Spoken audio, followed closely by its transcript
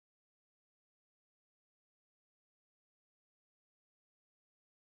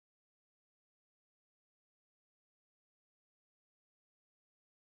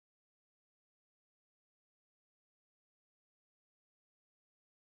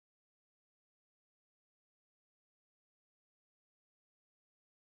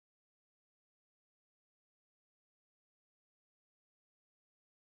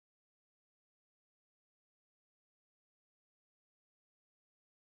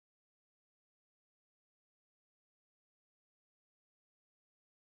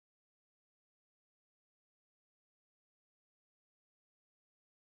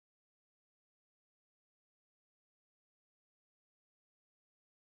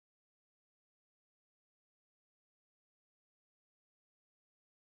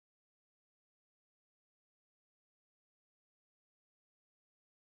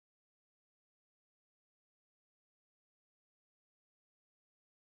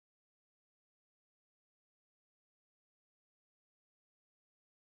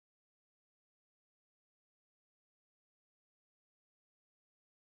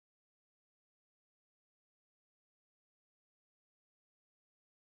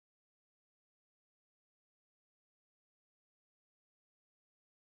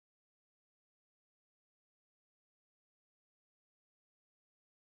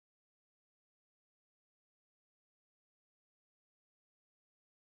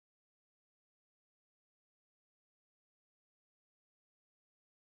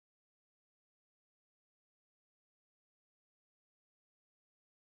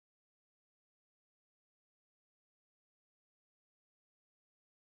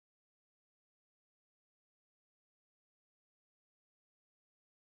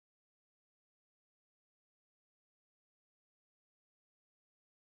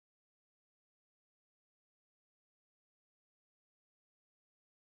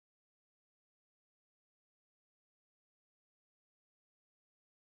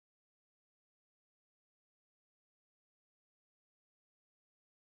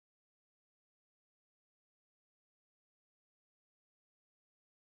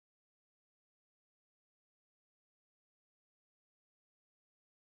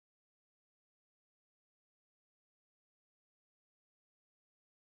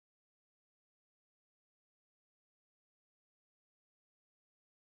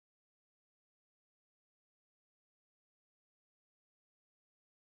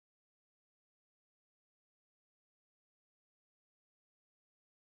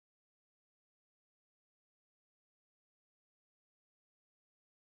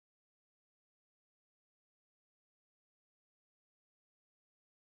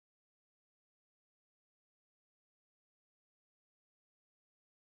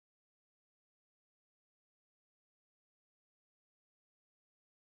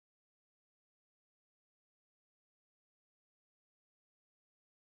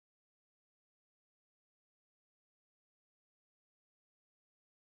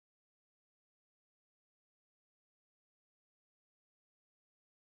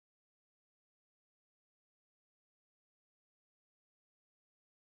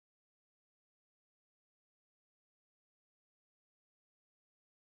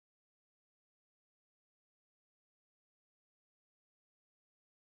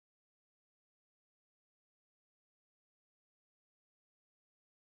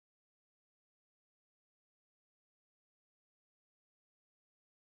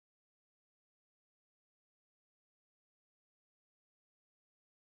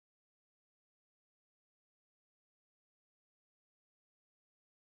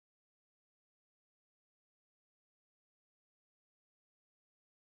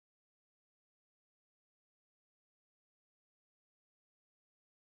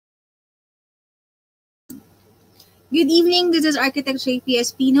Good evening, this is Architect JP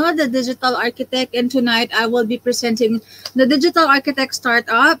Espino, the Digital Architect, and tonight I will be presenting the Digital Architect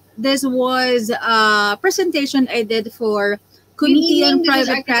Startup. This was a presentation I did for Committee on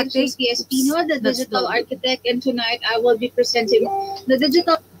Private Practice. JP Espino, the Digital Architect, and tonight I will be presenting the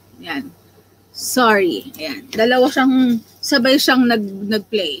Digital... Yan. Sorry. Ayan. Dalawa siyang, sabay siyang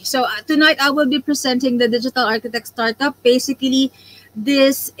nag-play. So tonight I will be presenting the Digital Architect Startup. Basically,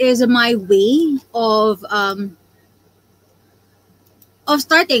 this is my way of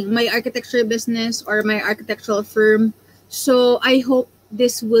starting my architecture business or my architectural firm. So I hope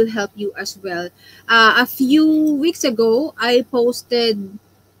this will help you as well. A few weeks ago, I posted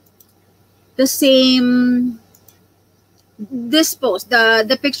the same, this post,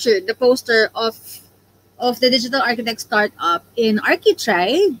 the picture, the poster of the Digital Architect Startup in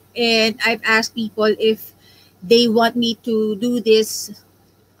Architribe, and I've asked people if they want me to do this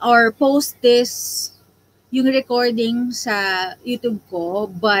or post this yung recording sa YouTube ko,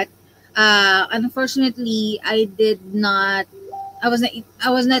 but unfortunately I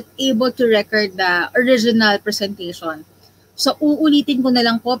was not able to record the original presentation. So uulitin ko na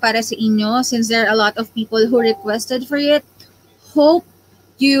lang po para sa inyo since there are a lot of people who requested for it. Hope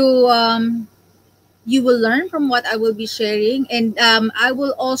you will learn from what I will be sharing, and I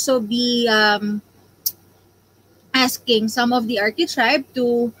will also be asking some of the Architribe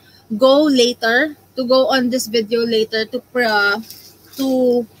to go on this video later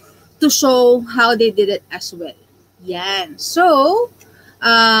to show how they did it as well. Yan. So,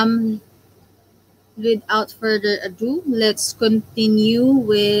 without further ado, let's continue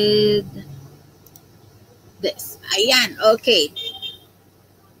with this. Ayan. Okay.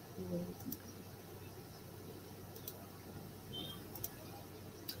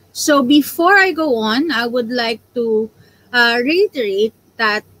 So before I go on, I would like to reiterate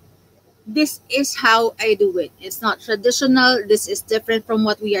that this is how I do it. It's not traditional. This is different from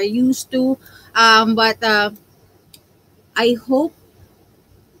what we are used to. But I hope,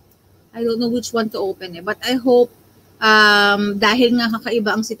 I don't know which one to open but I hope dahil nga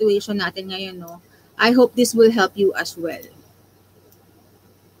kakaiba ang situation natin ngayon, no, I hope this will help you as well.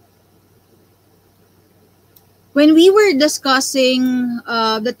 When we were discussing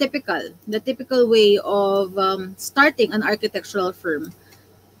the typical way of starting an architectural firm,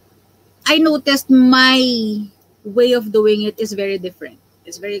 I noticed my way of doing it is very different.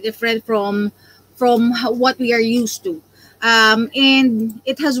 It's very different from what we are used to. And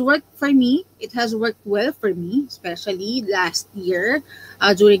it has worked for me. It has worked well for me, especially last year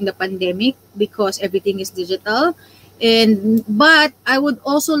during the pandemic, because everything is digital. But I would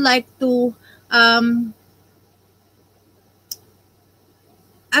also like to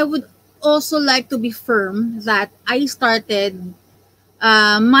be firm that I started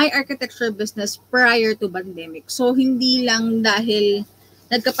my architecture business prior to pandemic. So hindi lang dahil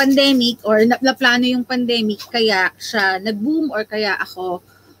nagka-pandemic or naplano yung pandemic kaya siya nag-boom or kaya ako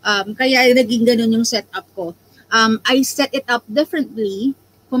kaya naging ganun yung setup ko. I set it up differently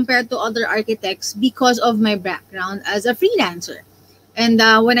compared to other architects because of my background as a freelancer. And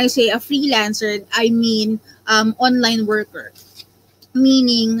when I say a freelancer, I mean online worker.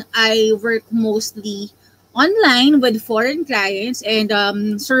 Meaning I work mostly online with foreign clients and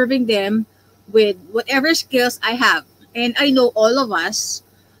serving them with whatever skills I have. And I know all of us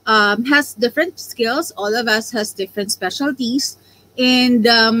has different skills. All of us has different specialties. And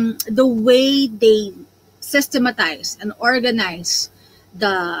the way they systematize and organize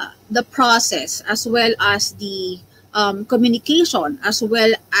the process, as well as the communication, as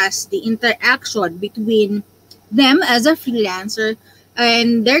well as the interaction between them as a freelancer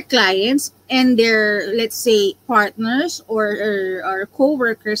and their clients and their, let's say, partners or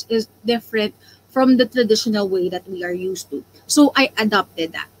co-workers is different from the traditional way that we are used to. So I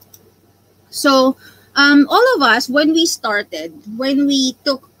adopted that. So all of us, when we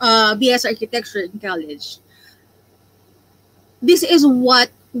took BS Architecture in college, this is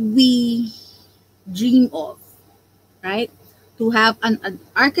what we dream of, right? To have an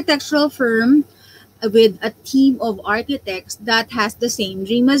architectural firm with a team of architects that has the same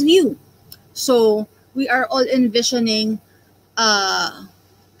dream as you. So we are all envisioning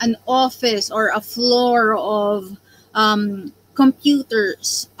an office or a floor of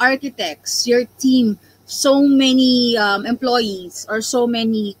computers, architects, your team, so many employees or so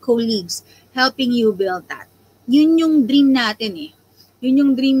many colleagues helping you build that. Yun yung dream natin eh. Yun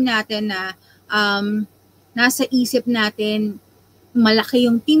yung dream natin na nasa isip natin, malaki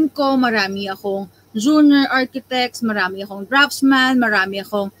yung team ko, marami akong junior architects, marami akong draftsman, marami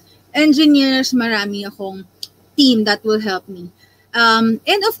akong engineers, marami akong team that will help me.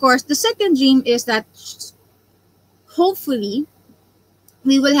 And of course, the second dream is that hopefully,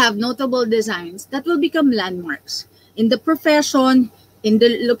 we will have notable designs that will become landmarks in the profession, in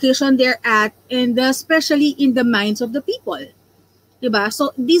the location they're at, and especially in the minds of the people. Diba? So,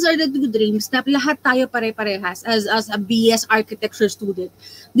 these are the two dreams na lahat tayo pare-parehas as a BS architecture student.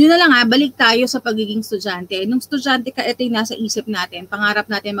 Doon na lang balik tayo sa pagiging estudyante. Nung estudyante ka, ito yung nasa isip natin. Pangarap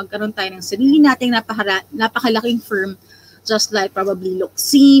natin magkaroon tayo ng sarili nating napakalaking firm, just like probably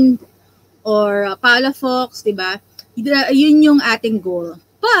Luxin or Palafox, diba? Yun yung ating goal.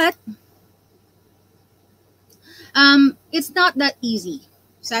 But, it's not that easy.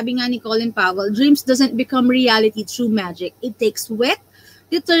 Sabi nga ni Colin Powell, dreams doesn't become reality through magic. It takes sweat,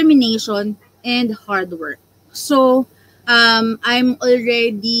 determination, and hard work. So, I'm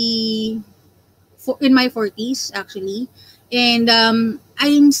already in my 40s, actually. And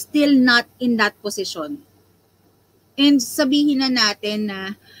I'm still not in that position. And sabihin na natin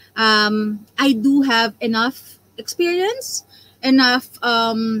na I do have enough experience, enough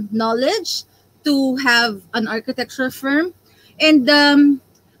knowledge to have an architecture firm. And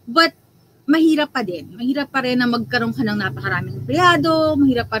but mahirap pa din. Mahirap pa rin na magkaroon ka ng napakaraming empleyado,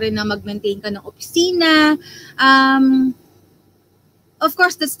 mahirap pa rin na mag-maintain ka ng opisina. Of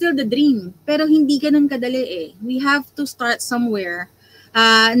course, that's still the dream. Pero hindi ganun kadali eh. We have to start somewhere.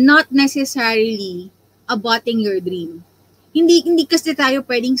 Not necessarily abutting your dream. Hindi kasi tayo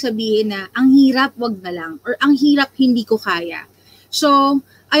pwedeng sabihin na ang hirap, wag na lang. Or ang hirap, hindi ko kaya. So,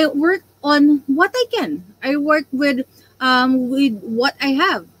 I work on what I can. I work with what I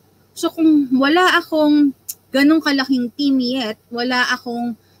have. So kung wala akong ganong kalaking team yet, wala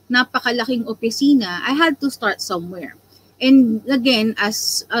akong napakalaking opisina, I had to start somewhere. And again,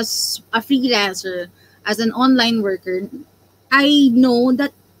 as a freelancer, as an online worker, I know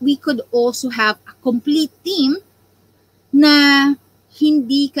that we could also have a complete team na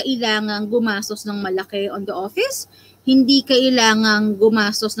hindi kailangang gumastos ng malaki on the office, hindi kailangang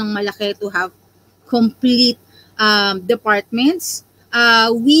gumastos ng malaki to have complete departments.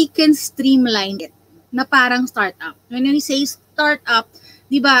 We can streamline it na parang startup. When we say startup,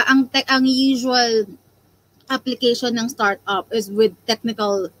 di ba, ang usual application ng startup is with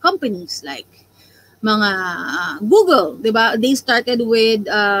technical companies like mga Google, di ba? They started with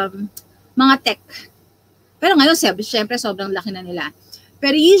mga tech. Pero ngayon, syempre, sobrang laki na nila.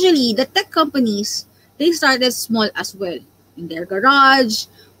 Pero usually, the tech companies, they started small as well. In their garage,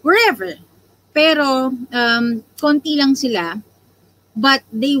 wherever. Pero, konti lang sila. But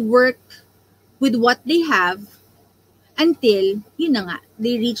they work with what they have until, yun na nga,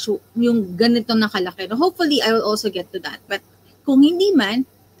 they reach yung ganito na kalaki. Hopefully, I will also get to that. But kung hindi man,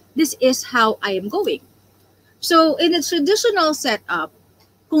 this is how I am going. So, in a traditional setup,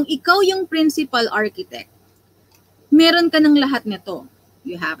 kung ikaw yung principal architect, meron ka ng lahat nito.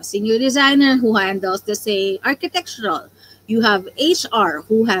 You have a senior designer who handles the, say, architectural. You have HR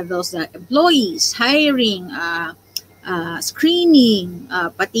who handles the employees, hiring, screening,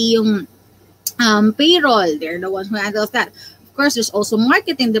 pati yung payroll. They're the ones who handles that. Of course, there's also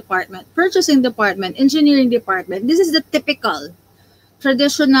marketing department, purchasing department, engineering department. This is the typical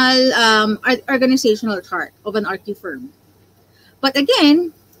traditional organizational chart of an archi firm. But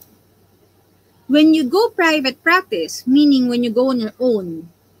again, when you go private practice, meaning when you go on your own,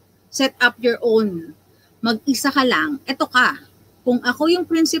 set up your own, mag-isa ka lang, eto ka. Kung ako yung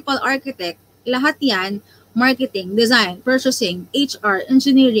principal architect, lahat yan, marketing, design, purchasing, HR,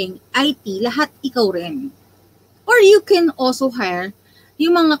 engineering, IT, lahat ikaw rin. Or you can also hire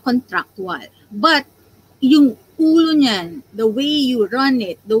yung mga contractual. But yung ulo niyan, the way you run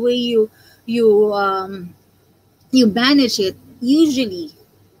it, the way you manage it, usually,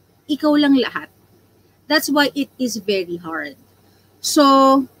 ikaw lang lahat. That's why it is very hard.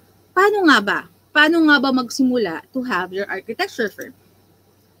 So, paano nga ba? Paano nga ba magsimula to have your architecture firm?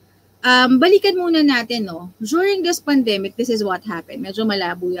 Balikan muna natin, no? During this pandemic, this is what happened. Medyo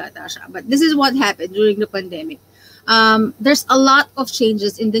malabo yata siya. But this is what happened during the pandemic. There's a lot of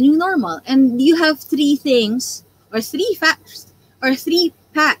changes in the new normal. And you have three things, or three facts, or three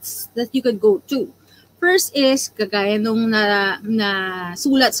paths that you could go to. First is, kagaya nung na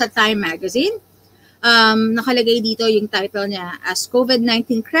sulat sa Time Magazine, nakalagay dito yung title niya, as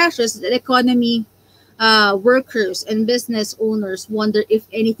COVID-19 crashes the economy, workers and business owners wonder if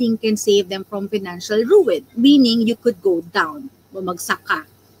anything can save them from financial ruin, meaning you could go down, bumagsak ka.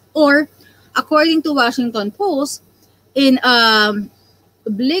 Or, according to Washington Post, in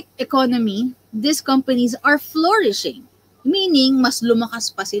bleak economy, these companies are flourishing, meaning mas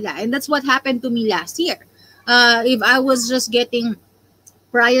lumakas pa sila. And that's what happened to me last year. If I was just getting,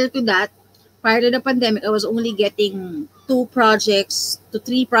 prior to the pandemic, I was only getting 2 projects to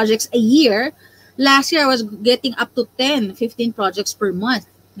 3 projects a year. Last year, I was getting up to 10, 15 projects per month.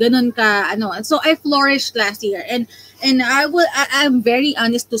 Ganun ka, ano. And so I flourished last year. And I'm very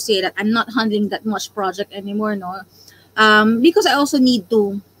honest to say that I'm not handling that much project anymore, no? Because I also need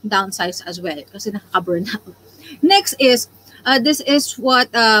to downsize as well kasi nakaka-burn out. Next is, this is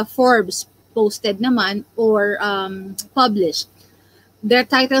what Forbes posted naman or published. Their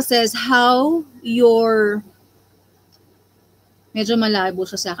title says, how your, medyo malabo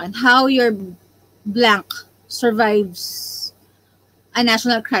siya sa akin, how your blank survives a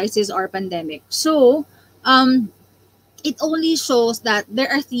national crisis or pandemic. So, it only shows that there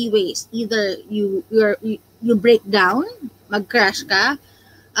are three ways. Either you break down, mag-crash ka.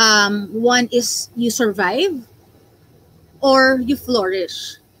 One is you survive, or you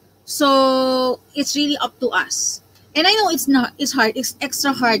flourish. So, it's really up to us. And I know it's hard. It's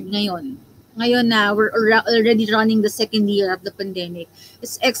extra hard ngayon. Ngayon na we're already running the second year of the pandemic.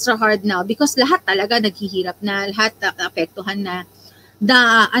 It's extra hard now because lahat talaga naghihirap na, lahat apektuhan na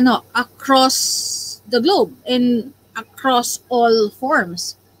across the globe and across all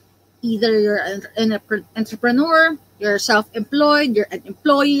forms. Either you're an entrepreneur, you're self-employed, you're an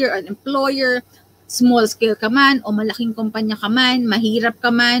employee, you're an employer, small scale ka man o malaking kumpanya ka man, mahirap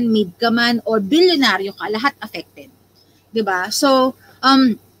ka man, mid ka man, or bilyonaryo ka, lahat affected. Diba? So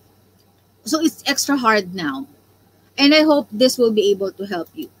it's extra hard now. And I hope this will be able to help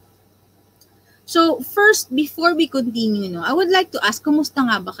you. So first, before we continue, I would like to ask, kumusta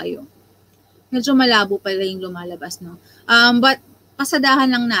nga ba kayo? Medyo malabo pala yung lumalabas, no? But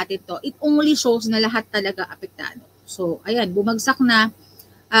pasadahan lang natin to. It only shows na lahat talaga apektado. So, ayan, bumagsak na.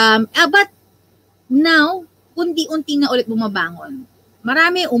 But now, unti-unti na ulit bumabangon.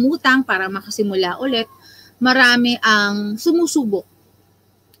 Marami umutang para makasimula ulit. Marami ang sumusubok.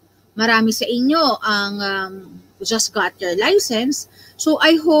 Marami sa inyo ang just got your license. So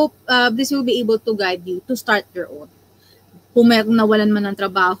I hope this will be able to guide you to start your own. Kung may nawalan man ng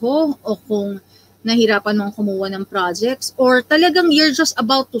trabaho o kung nahirapan mong kumuha ng projects or talagang you're just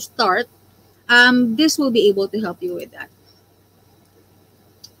about to start, this will be able to help you with that.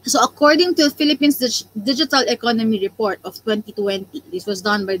 So according to Philippines Digital Economy Report of 2020, this was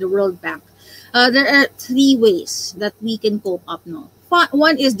done by the World Bank, there are three ways that we can cope up now.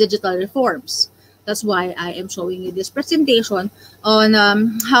 One is digital reforms. That's why I am showing you this presentation on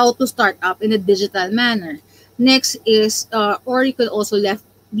how to start up in a digital manner. Next is, or you could also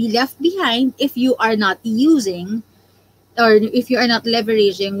be left behind if you are not using or if you are not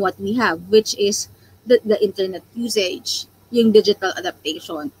leveraging what we have, which is the internet usage, yung digital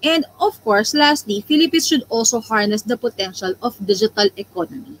adaptation. And of course, lastly, Philippines should also harness the potential of digital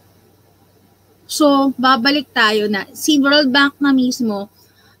economy. So, babalik tayo na si World Bank na mismo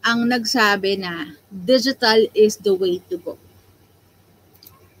ang nagsabi na digital is the way to go.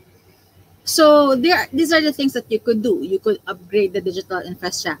 So, these are the things that you could do. You could upgrade the digital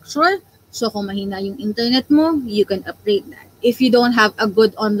infrastructure. So, kung mahina yung internet mo, you can upgrade that. If you don't have a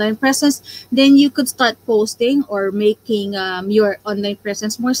good online presence, then you could start posting or making your online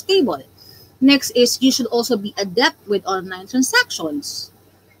presence more stable. Next is, you should also be adept with online transactions.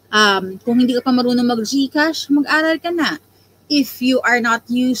 Kung hindi ka pa marunong mag-GCash, mag-aral ka na. If you are not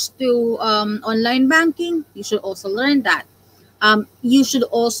used to online banking, you should also learn that. You should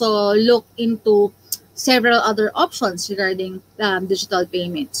also look into several other options regarding digital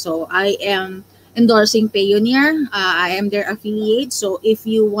payments. So I am endorsing Payoneer. I am their affiliate. So if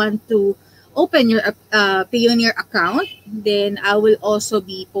you want to open your Payoneer account, then I will also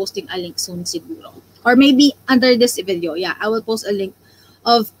be posting a link soon siguro. Or maybe under this video, yeah, I will post a link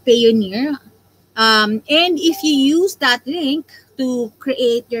of Payoneer. And if you use that link to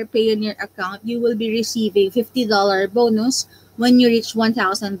create your Payoneer account, you will be receiving $50 bonus when you reach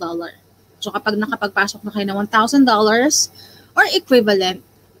 $1,000. So kapag nakapagpasok na kayo ng $1,000 or equivalent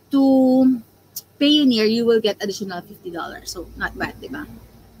to Payoneer, you will get additional $50. So not bad, di ba?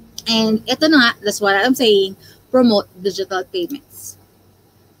 And ito na nga, that's what I'm saying, promote digital payments.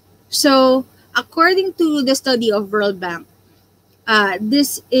 So according to the study of World Bank,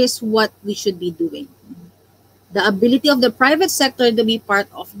 this is what we should be doing. The ability of the private sector to be part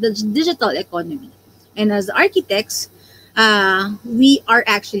of the digital economy. And as architects, we are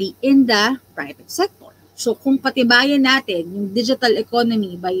actually in the private sector. So kung patibayan natin yung digital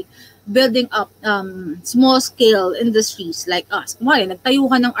economy by building up small-scale industries like us, kumari, nagtayo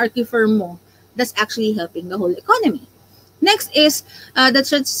ka ng archi firm mo, that's actually helping the whole economy. Next is the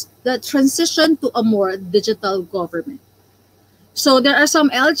transition to a more digital government. So there are some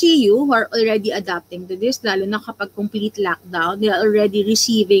LGU who are already adapting to this, lalo na kapag complete lockdown, they are already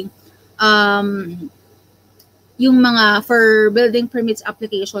receiving yung mga for building permits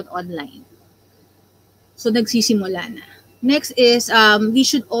application online. So, nagsisimula na. Next is, we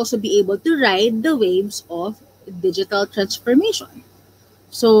should also be able to ride the waves of digital transformation.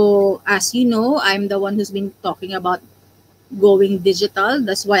 So, as you know, I'm the one who's been talking about going digital.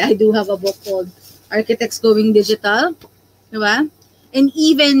 That's why I do have a book called Architects Going Digital. Diba? And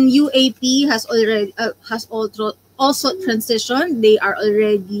even UAP has also transitioned. They are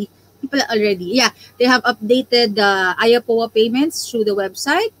already, they have updated the Ayapoa payments through the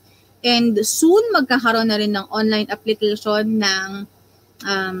website. And soon, magkakaroon na rin ng online application ng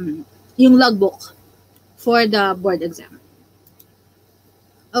yung logbook for the board exam.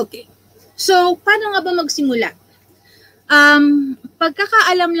 Okay. So, paano nga ba magsimula?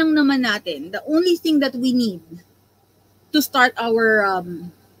 Pagkakaalam lang naman natin, the only thing that we need to start our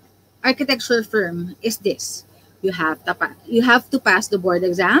architecture firm is this. You have to pass the board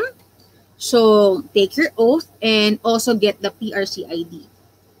exam. So, take your oath and also get the PRC ID.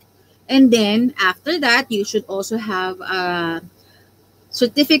 And then, after that, you should also have a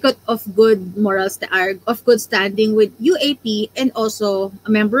certificate of good morals, of good standing with UAP, and also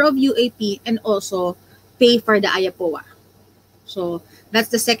a member of UAP, and also pay for the Ayapoa. So, that's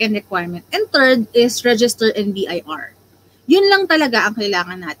the second requirement. And third is register in BIR. Yun lang talaga ang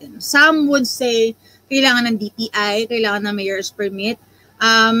kailangan natin. Some would say, kailangan ng DTI, kailangan ng mayor's permit.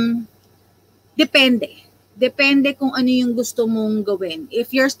 Depende. Depende kung ano yung gusto mong gawin.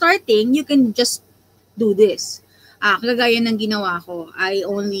 If you're starting, you can just do this. Kagaya ng ginawa ko, I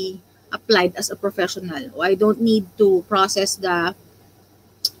only applied as a professional. I don't need to process the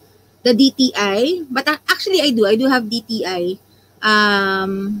DTI. But actually, I do have DTI.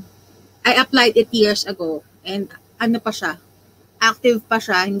 I applied it years ago. And ano pa siya? Active pa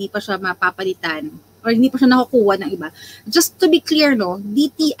siya, hindi pa siya mapapalitan. Or hindi pa siya nakukuha ng iba. Just to be clear, no,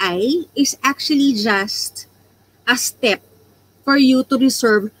 DTI is actually just a step for you to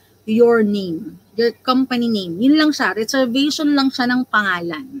reserve your name, your company name. Yun lang siya. Reservation lang siya ng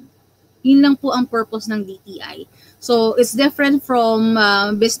pangalan. Yun lang po ang purpose ng DTI. So, it's different from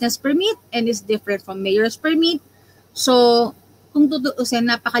business permit and it's different from mayor's permit. So, kung tutuusin,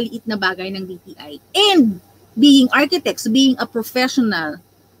 napakaliit na bagay ng DTI. And, being architects, being a professional,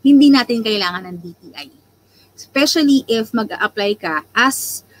 hindi natin kailangan ng DTI. Especially if mag-a-apply ka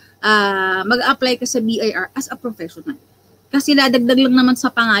sa BIR as a professional. Kasi ladagdag lang naman sa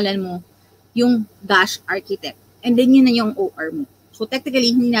pangalan mo yung dash architect. And then yun na yung OR mo. So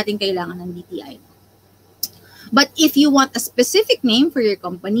technically, hindi natin kailangan ng DTI. But if you want a specific name for your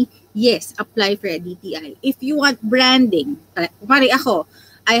company, yes, apply for a DTI. If you want branding, kumari ako,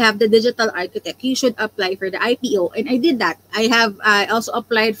 I have the digital architect. You should apply for the IPO. And I did that. I also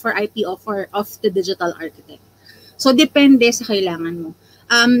applied for IPO of the digital architect. So depende sa kailangan mo.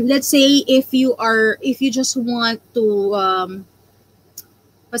 Let's say if you just want to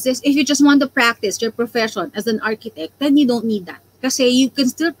practice your profession as an architect, then you don't need that. Kasi you can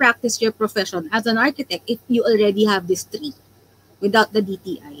still practice your profession as an architect if you already have these three without the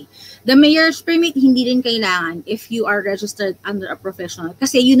DTI. The mayor's permit, hindi rin kailangan if you are registered under a professional.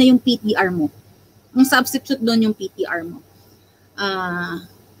 Kasi yun na yung PTR mo. Ang substitute doon yung PTR mo.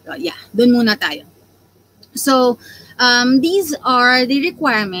 Doon muna tayo. So, these are the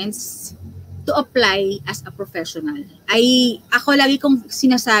requirements to apply as a professional. Ako lagi kong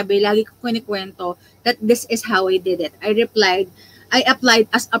sinasabi, lagi kong kinikwento that this is how I did it. I applied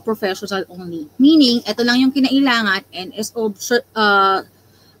as a professional only. Meaning, ito lang yung kinailangan, NSO,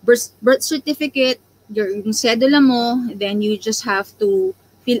 birth certificate, yung cedula mo, then you just have to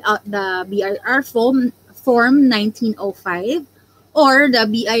fill out the BIR form 1905 or the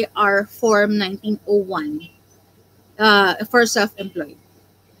BIR form 1901 for self-employed.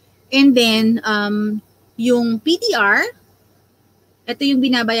 And then, yung PTR, ito yung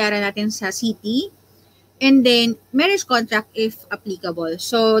binabayaran natin sa city. And then, marriage contract if applicable.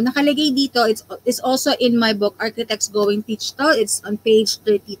 So, nakalagay dito, it's also in my book, Architects Going Digital. It's on page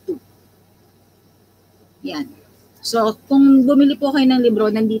 32. Yan. So, kung bumili po kayo ng libro,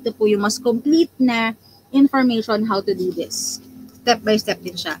 nandito po yung mas complete na information how to do this. Step by step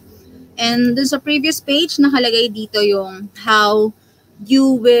din siya. And dun sa previous page, nakalagay dito yung how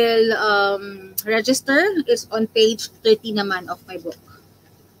you will register. Is on page 30 naman of my book.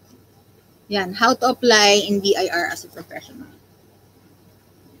 Yan, how to apply in BIR as a professional.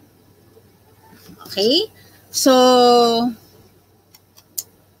 Okay? So,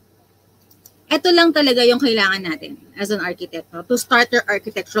 ito lang talaga yung kailangan natin as an architect, no? To start your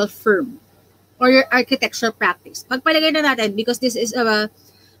architectural firm or your architectural practice. Pagpalagay na natin because this is a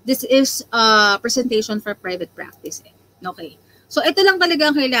presentation for private practice. Okay. So, ito lang talaga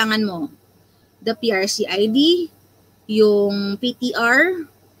ang kailangan mo. The PRC ID, yung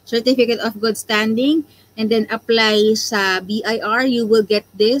PTR, Certificate of Good Standing, and then apply sa BIR, you will get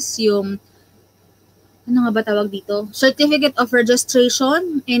this, yung, ano nga ba tawag dito? Certificate of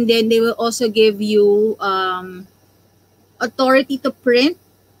Registration, and then they will also give you authority to print,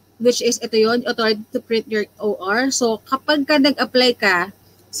 which is ito yon, authority to print your OR. So, kapag ka nag-apply ka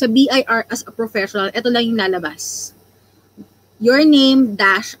sa BIR as a professional, ito lang yung lalabas. Your name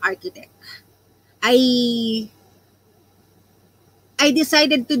dash architect. I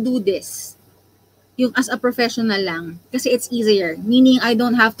decided to do this yung as a professional lang kasi it's easier. Meaning, I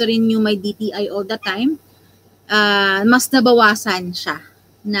don't have to renew my DTI all the time. Mas nabawasan siya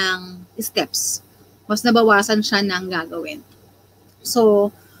ng steps. Mas nabawasan siya ng gagawin.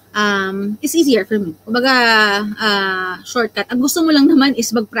 So, it's easier for me. Kumbaga, shortcut. Ang gusto mo lang naman is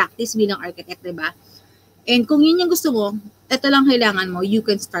mag-practice bilang architect, diba? And kung yun yung gusto mo, ito lang kailangan mo, you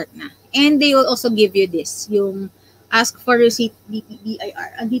can start na. And they will also give you this, yung ask for receipt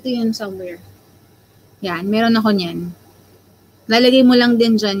BIR. Andito yun somewhere. Yan, meron ako niyan. Lalagay mo lang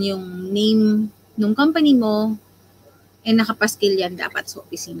din dyan yung name ng company mo and nakapaskil yan dapat sa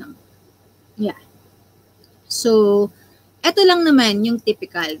opisina mo. Yeah. So, eto lang naman yung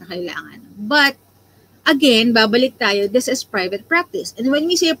typical na kailangan. But, again, babalik tayo, this is private practice. And when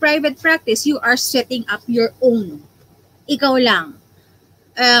we say private practice, you are setting up your own. Ikaw lang.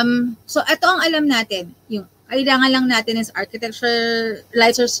 So, ito ang alam natin. Yung kailangan lang natin is architecture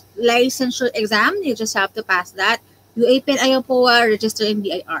licensure exam. You just have to pass that. UAPN, IOPOA, register in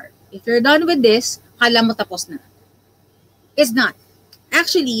BIR. If you're done with this, kala mo tapos na. It's not.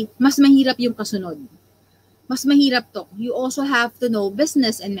 Actually, mas mahirap yung kasunod. Mas mahirap to. You also have to know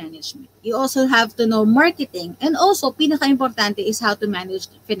business and management. You also have to know marketing. And also, pinaka-importante is how to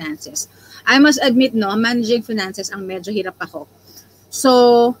manage finances. I must admit, no, managing finances ang medyo hirap ako.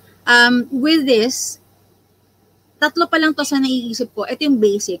 So, with this, tatlo pa lang to sa naiisip ko. Ito yung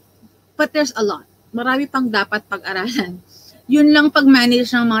basic. But there's a lot. Marami pang dapat pag-aralan. Yun lang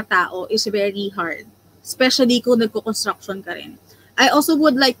pag-manage ng mga tao is very hard. Especially kung nagko-construction ka rin. I also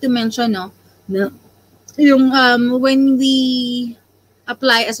would like to mention, no, yung when we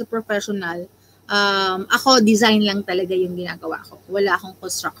apply as a professional, ako design lang talaga yung ginagawa ko. Wala akong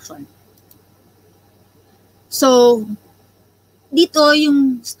construction. So, dito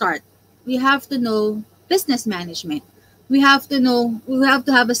yung start. We have to know business management. We have to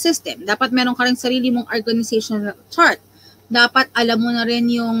have a system. Dapat meron ka rin sarili mong organizational chart. Dapat alam mo na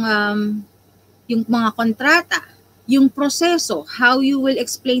rin yung mga kontrata, yung proseso, how you will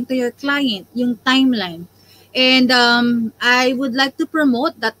explain to your client, yung timeline. And I would like to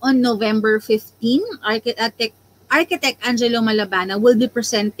promote that on November 15, Architect Angelo Malabana will be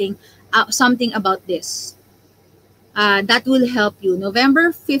presenting something about this. That will help you.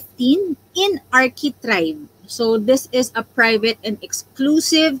 November 15 in Architribe. So this is a private and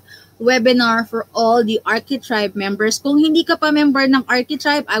exclusive webinar for all the Architribe members. Kung hindi ka pa member ng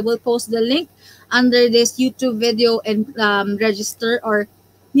Architribe, I will post the link under this YouTube video and register, or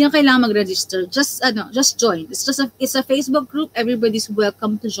hindi na kailangan mag-register. Just join. It's a Facebook group. Everybody's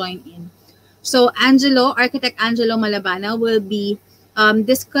welcome to join in. So Architect Angelo Malabana will be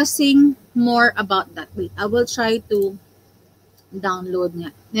discussing more about that. Wait, I will try to download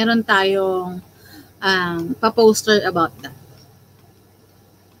nga. Meron tayong pa-poster about that.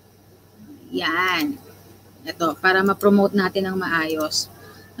 Yan. Ito, para ma-promote natin ng maayos.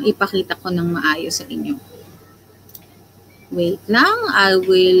 Ipakita ko ng maayos sa inyo. Wait lang, I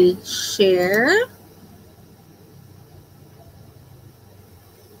will share.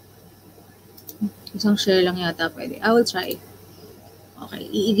 Isang share lang yata pwede. I will try. Okay,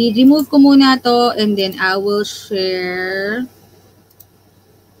 i-remove ko muna to and then I will share.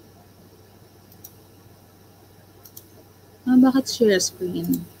 Bakit share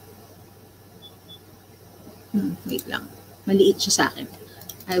screen? Wait lang. Maliit siya sa akin.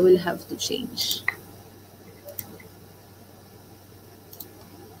 I will have to change.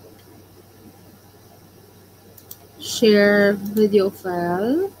 Share video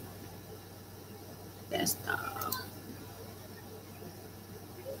file. Desktop.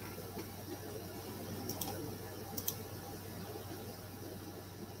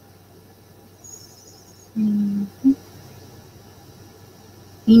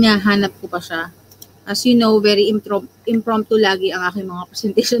 Hinahanap ko pa siya. As you know, very impromptu lagi ang aking mga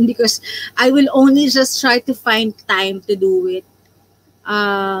presentation because I will only just try to find time to do it.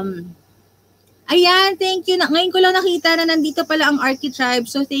 Ayan, thank you. Ngayon ko lang nakita na nandito pala ang Architribe.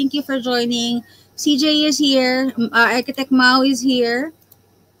 So thank you for joining. CJ is here. Architect Mau is here.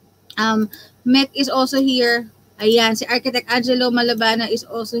 Mek is also here. Ayan, si Architect Angelo Malabana is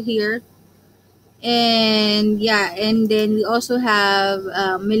also here. And yeah, and then we also have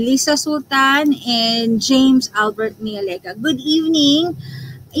Melissa Sultan and James Albert Nialega. Good evening.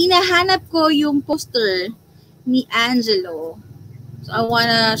 Inahanap ko yung poster ni Angelo. So I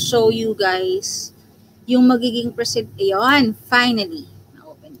wanna show you guys yung magiging present. Ayun, finally.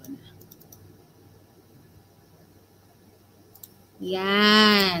 Na-open ko na.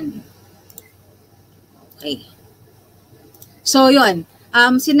 Yan. Okay. So yun.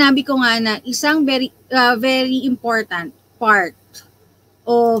 Sinabi ko nga na isang very important part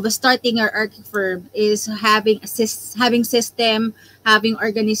of starting our architect firm is having system, having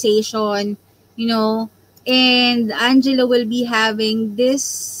organization, you know, and Angelo will be having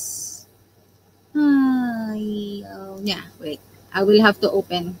this. Yeah, wait. I will have to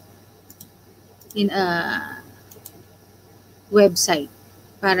open in a website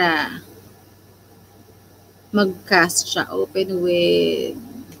para mag-cast siya. Open with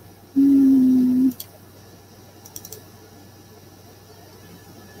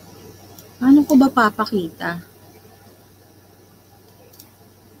paano ko ba papakita?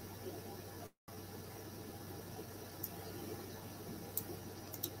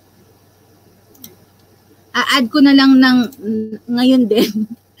 A-add ko na lang ng ngayon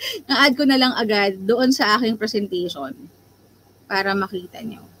din. A-add ko na lang agad doon sa aking presentation para makita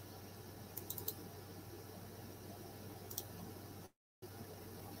nyo.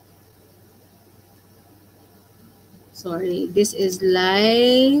 Sorry, this is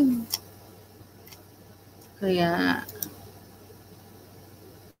live. Kaya,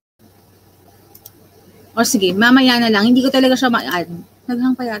 o sige, mamaya na lang. Hindi ko talaga siya ma-add.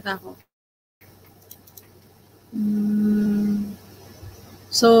 Naghang pa yata ako.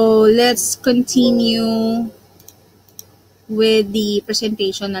 So, let's continue with the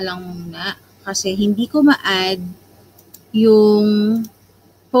presentation na lang muna. Kasi hindi ko ma-add yung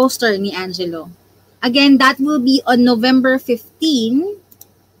poster ni Angelo. Again, that will be on November 15.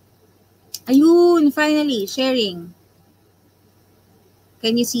 Ayun, finally, sharing.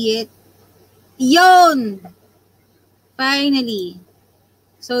 Can you see it? Yun! Finally.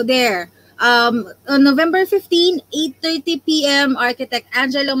 So there. On November 15, 8:30 p.m., Architect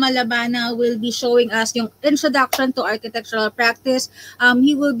Angelo Malabana will be showing us yung introduction to architectural practice.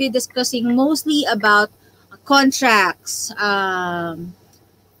 He will be discussing mostly about contracts,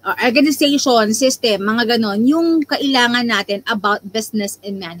 organization, system, mga ganon, yung kailangan natin about business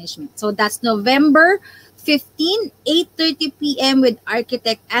and management. So that's November 15, 8:30 p.m. with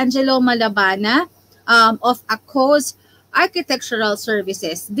Architect Angelo Malabana of ACOS Architectural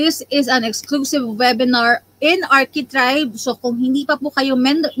Services. This is an exclusive webinar in ArchiTribe. So kung hindi pa po kayo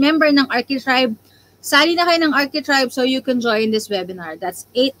member ng ArchiTribe, sali na kayo ng ArchiTribe so you can join this webinar. That's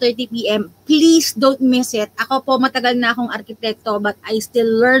 8:30 p.m. Please don't miss it. Ako po matagal na akong arkitekto but I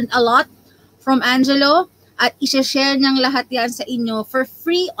still learned a lot from Angelo at isa-share niyang lahat yan sa inyo for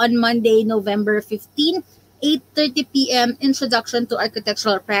free on Monday, November 15, 8:30 p.m. Introduction to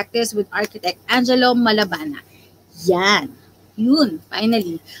Architectural Practice with Architect Angelo Malabana. Yan. Yun,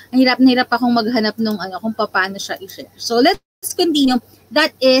 finally. Ang hirap na hirap akong maghanap nung kung paano siya i-share. So let's continue.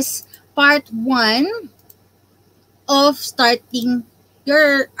 That is part 1 of starting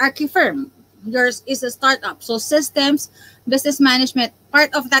your archi firm. Yours is a startup. So systems, business management, part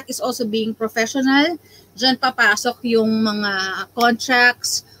of that is also being professional. Diyan papasok yung mga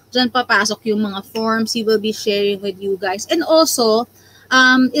contracts, diyan papasok yung mga forms he will be sharing with you guys. And also,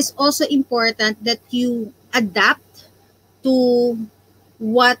 it's also important that you adapt to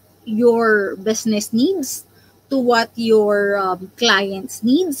what your business needs, to what your clients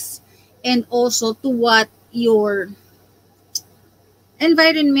needs, and also to what your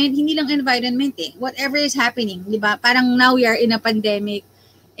environment, hindi lang environment whatever is happening, di ba? Parang now we are in a pandemic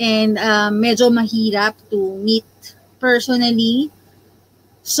and medyo mahirap to meet personally.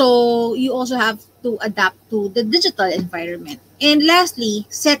 So you also have to adapt to the digital environment. And lastly,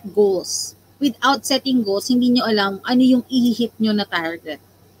 set goals. Without setting goals, hindi nyo alam ano yung i-hit nyo na target.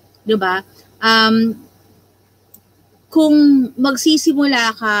 Di ba? Kung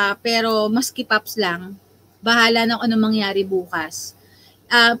magsisimula ka pero maskipaps lang, bahala na kung ano mangyari bukas,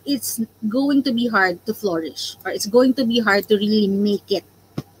 it's going to be hard to flourish or it's going to be hard to really make it.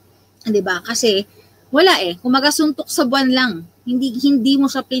 Diba? Kasi wala kung magasuntok sa buwan lang, hindi mo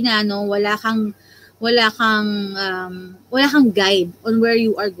siya plinano, wala kang guide on where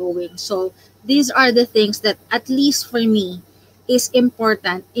you are going. So these are the things that at least for me is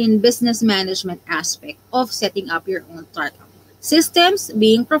important in business management aspect of setting up your own startup. Systems,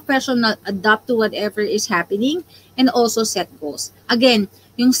 being professional, adapt to whatever is happening, and also set goals. Again,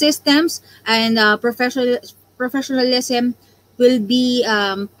 yung systems and professionalism will be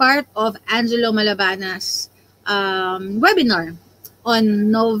part of Angelo Malabana's webinar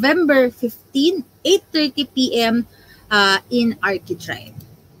on November 15, 8:30 p.m. In Architribe.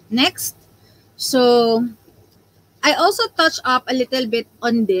 Next. So, I also touch up a little bit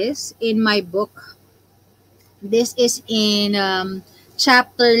on this in my book. This is in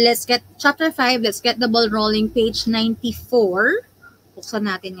chapter 5, let's get the ball rolling, page 94. Buksan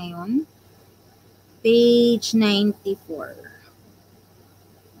natin ngayon. Page 94.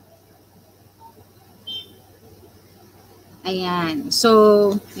 Ayan.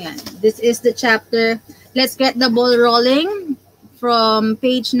 So, ayan. This is the chapter. Let's get the ball rolling from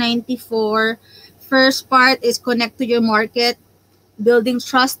page 94. First part is connect to your market, building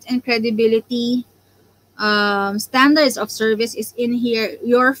trust and credibility. Standards of service is in here,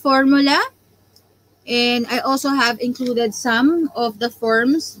 your formula. And I also have included some of the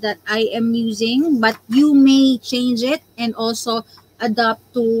forms that I am using, but you may change it and also adapt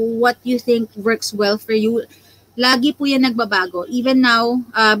to what you think works well for you. Lagi po yan nagbabago. Even now,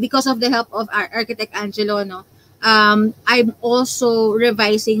 because of the help of our Architect Angelo, no, I'm also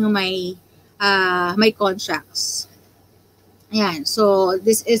revising my my contracts. Ayan. So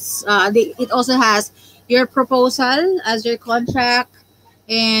this is it also has your proposal as your contract,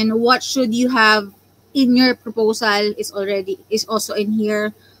 and what should you have in your proposal is also in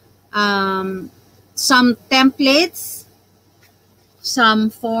here. Some templates,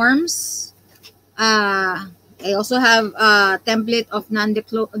 some forms. I also have a template of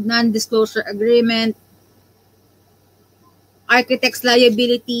non-disclosure agreement, architect's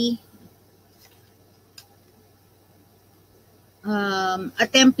liability, a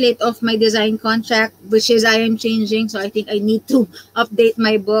template of my design contract, which is I am changing, so I think I need to update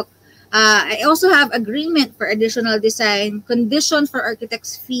my book. I also have agreement for additional design, condition for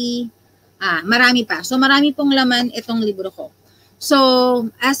architect's fee, marami pa. So marami pong laman itong libro ko.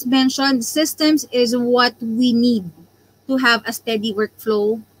 So as mentioned, systems is what we need to have a steady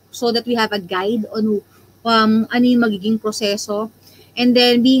workflow so that we have a guide on ano yung magiging proseso. And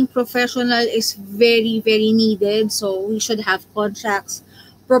then being professional is very, very needed. So we should have contracts,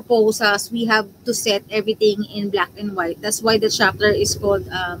 proposals. We have to set everything in black and white. That's why the chapter is called,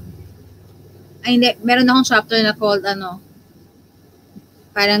 meron akong chapter na called,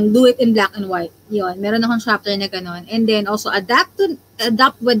 parang do it in black and white. Yun, meron akong chapter na ganon. And then also adapt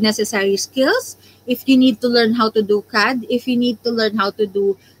with necessary skills. If you need to learn how to do CAD, if you need to learn how to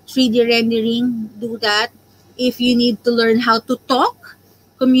do 3D rendering, do that. If you need to learn how to talk,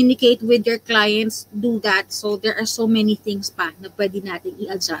 communicate with your clients, do that. So there are so many things pa na pwede natin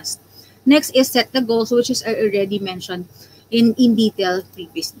i-adjust. Next is set the goals, which is I already mentioned in detail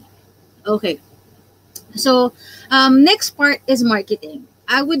previously. Okay. So next part is marketing.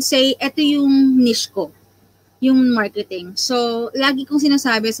 I would say ito yung niche ko, yung marketing. So lagi kong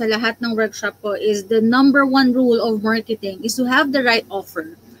sinasabi sa lahat ng workshop ko is the number one rule of marketing is to have the right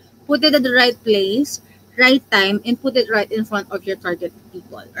offer, put it at the right place, right time, and put it right in front of your target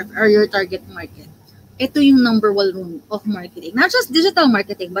people or your target market. Ito yung number one rule of marketing. Not just digital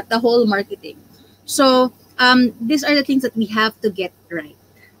marketing, but the whole marketing. So these are the things that we have to get right.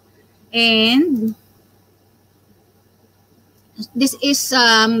 And this is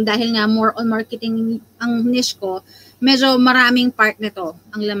dahil nga more on marketing ang niche ko, medyo maraming part nito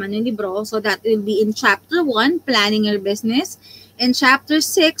ang laman ng libro. So that will be in chapter 1, planning your business, and chapter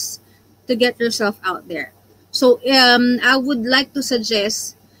 6, to get yourself out there. So I would like to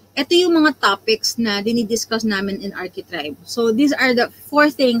suggest, ito yung mga topics na dinidiscuss namin in Architribe. So these are the 4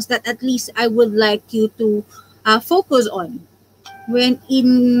 things that at least I would like you to focus on when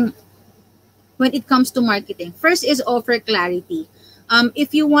it comes to marketing. First is offer clarity.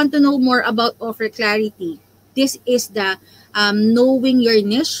 If you want to know more about offer clarity, this is the knowing your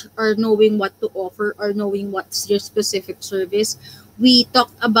niche, or knowing what to offer, or knowing what's your specific service. We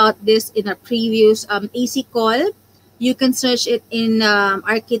talked about this in a previous AC call. You can search it in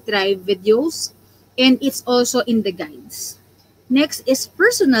Architribe videos, and it's also in the guides. Next is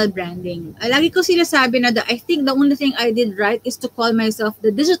personal branding. Lagi ko sinasabi na I think the only thing I did right is to call myself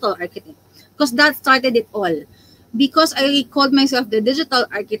the digital architect, because that started it all. Because I called myself the digital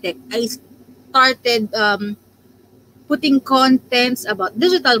architect, I started putting contents about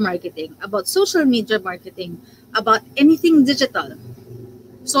digital marketing, about social media marketing, about anything digital.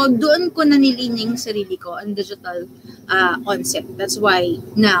 So doon ko nanilining sarili ko ang digital concept. That's why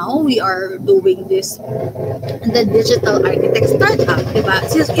now we are doing this, the digital architect startup, diba?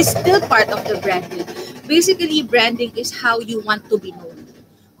 It's still part of the branding. Basically, branding is how you want to be known.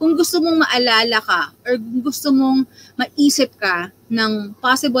 Kung gusto mong maalala ka, or gusto mong maisip ka ng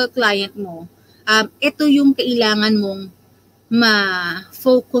possible client mo, ito yung kailangan mong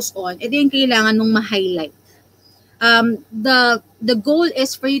ma-focus on, ito yung kailangan mong ma-highlight. The goal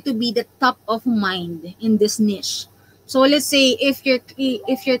is for you to be the top of mind in this niche. So let's say if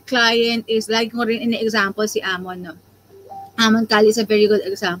your client is, like ko rin in the example si Amon, no? Amon Kali is a very good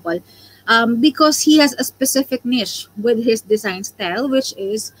example. Because he has a specific niche with his design style, which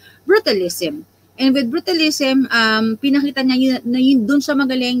is brutalism. And with brutalism, pinakita niya yun dun siya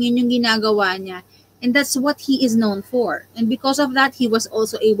magaling, yun yung ginagawa niya. And that's what he is known for. And because of that, he was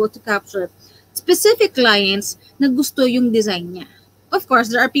also able to capture specific clients na gusto yung design niya. Of course,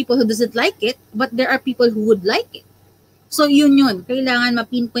 there are people who doesn't like it, but there are people who would like it. So yun. Kailangan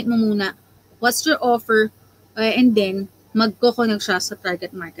ma-pinpoint mo muna what's your offer, and then magko-connect siya sa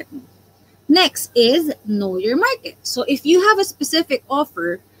target market mo. Next is know your market. So if you have a specific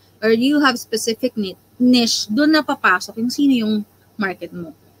offer or you have specific niche, doon na papasok yung sino yung market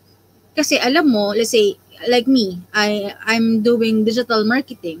mo. Kasi alam mo, let's say, like me, I'm doing digital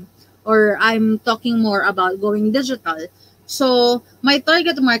marketing or I'm talking more about going digital. So my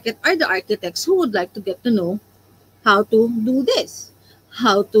target market are the architects who would like to get to know how to do this,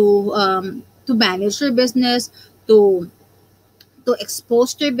 how to manage your business, to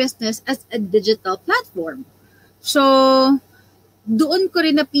expose your business as a digital platform. So, doon ko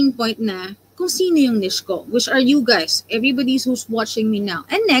rin na pinpoint na kung sino yung niche ko, which are you guys, everybody who's watching me now.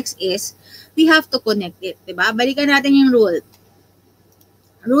 And next is, we have to connect it, diba? Balikan natin yung rule.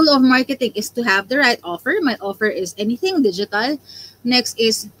 Rule of marketing is to have the right offer. My offer is anything digital. Next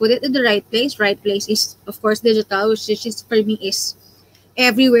is put it in the right place. Right place is, of course, digital, which is for me is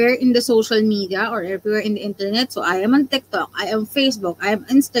everywhere in the social media or everywhere in the internet. So I am on TikTok, I am Facebook, I am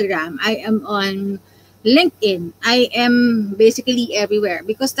Instagram, I am on LinkedIn. I am basically everywhere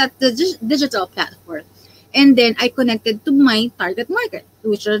because that's the digital platform. And then I connected to my target market,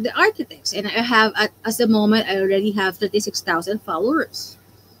 which are the architects. And I have, as the moment, I already have 36,000 followers.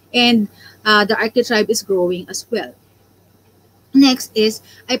 And the archetype is growing as well. Next is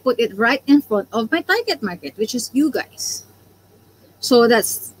I put it right in front of my target market, which is you guys. So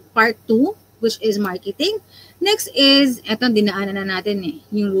that's part 2, which is marketing. Next is, eto dinaanan na natin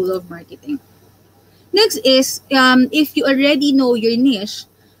yung rule of marketing. Next is, if you already know your niche,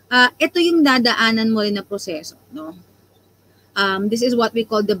 ito yung dadaanan mo rin na proseso. No? This is what we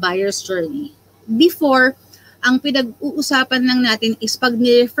call the buyer's journey. Before, ang pinag-uusapan lang natin is pag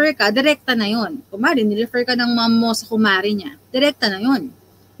nirefer ka, direkta na yon. Kumari, nirefer ka ng mom mo sa kumari niya, direkta na yon.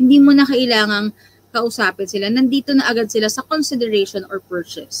 Hindi mo na kailangang kausapin sila. Nandito na agad sila sa consideration or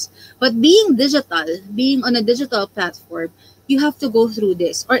purchase. But being digital, being on a digital platform, you have to go through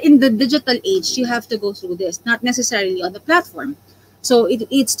this. Or in the digital age, you have to go through this. Not necessarily on the platform. So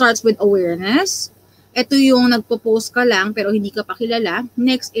it starts with awareness. Ito yung nagpo-post ka lang pero hindi ka pa kilala.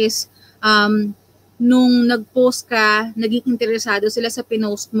 Next is, nung nag-post ka, naging interesado sila sa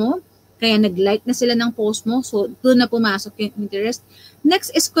pinost mo, kaya nag-like na sila ng post mo, so doon na pumasok yung interest. Next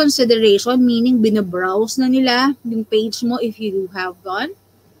is consideration, meaning binabrowse na nila yung page mo if you have gone.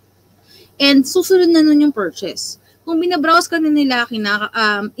 And susunod na nun yung purchase. Kung binabrowse ka na nila,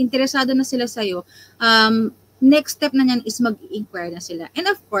 interesado na sila sa'yo, next step na niyan is mag-inquire na sila. And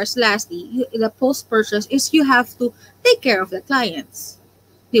of course, lastly, the post-purchase is you have to take care of the clients.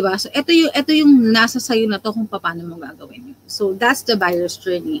 Diba? So, ito yung nasa sayo na to kung paano mo gagawin yun. So, that's the buyer's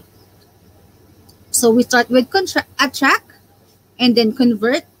journey. So, we start with attract, and then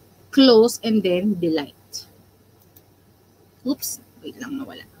convert, close, and then delight. Oops, wait lang,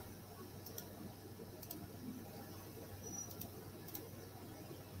 nawala.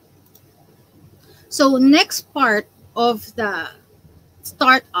 So, next part of the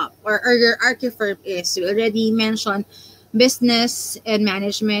startup or your archi firm is, we already mentioned business and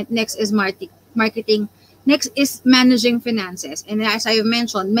management. Next is marketing. Next is managing finances. And as I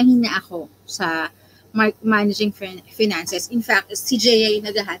mentioned, mahina ako sa managing finances. In fact, si Jaya yung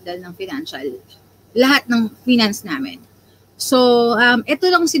nag-handle ng financial. Lahat ng finance namin. So,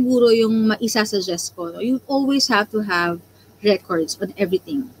 ito lang siguro yung maisa-suggest ko. You always have to have records on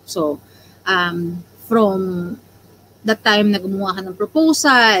everything. So, from the time na gumawa ka ng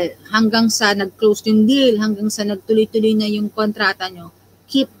proposal, hanggang sa nag-close yung deal, hanggang sa nagtuloy-tuloy na yung kontrata nyo,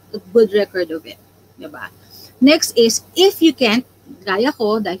 keep a good record of it. Diba? Next is, if you can't, gaya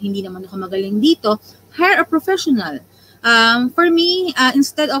ko, dahil hindi naman ako magaling dito, hire a professional. For me,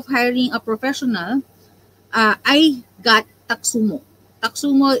 instead of hiring a professional, I got Taxumo.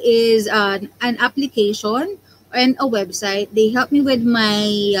 Taxumo is an application and a website. They help me with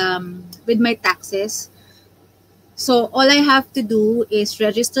my taxes. So, all I have to do is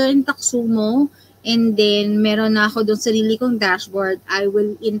register in Taxumo, and then meron na ako doon sarili kong dashboard. I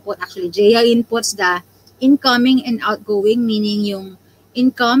will input, actually, Jaya inputs the incoming and outgoing, meaning yung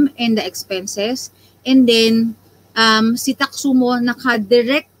income and the expenses. And then, si Taxumo,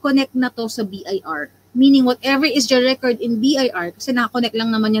 naka-direct connect na to sa BIR. Meaning, whatever is your record in BIR, kasi naka-connect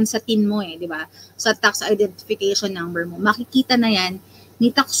lang naman yan sa TIN mo di ba? Sa tax identification number mo. Makikita na yan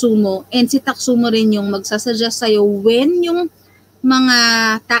ni Taxumo, and si Taxumo rin yung magsasuggest sa'yo when yung mga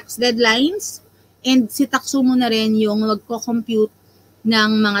tax deadlines, and si Taxumo na rin yung magko-compute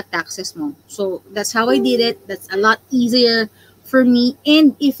ng mga taxes mo. So, that's how I did it. That's a lot easier for me.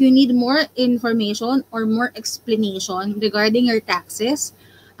 And if you need more information or more explanation regarding your taxes,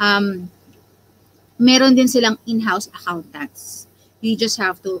 meron din silang in-house accountants. You just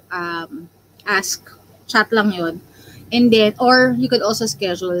have to ask, chat lang yon. And then, or you could also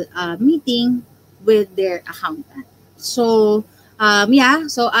schedule a meeting with their accountant. So,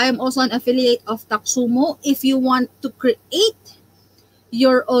 so I am also an affiliate of Taxumo. If you want to create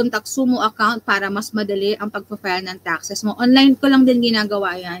your own Taxumo account para mas madali ang pag-file ng taxes mo, online ko lang din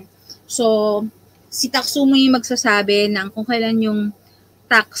ginagawa yan. So, si Taxumo yung magsasabi ng kung kailan yung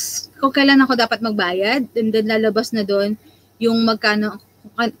tax, kung kailan ako dapat magbayad, and then lalabas na doon yung magkano,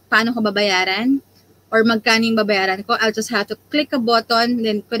 paano ko babayaran, or magkano yung babayaran ko. I'll just have to click a button,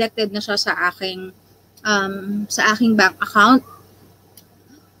 then connected na siya sa aking bank account.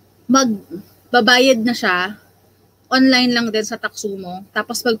 Magbabayad na siya, online lang din sa Taxumo.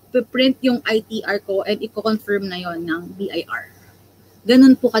 Tapos mag-print yung ITR ko and i-confirm na yon ng BIR.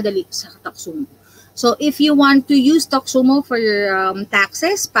 Ganun po kadali sa Taxumo. So if you want to use Taxumo for your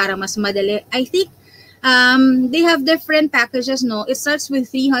taxes para mas madali, I think they have different packages, no? It starts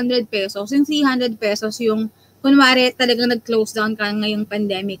with 300 pesos. Yung 300 pesos yung kunwari talagang nag-close down ka ngayong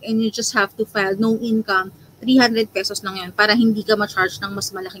pandemic and you just have to file no income, 300 pesos lang yun para hindi ka ma-charge ng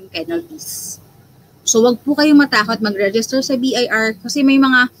mas malaking penalties. So, wag po kayong matakot mag-register sa BIR kasi may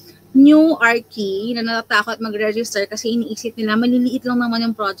mga new RK na natatakot mag-register kasi iniisip nila, maliliit lang naman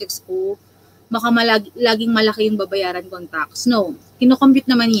yung projects ko, baka laging malaki yung babayaran kong tax. No, kinocompute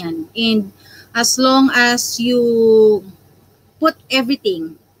naman yan. And as long as you put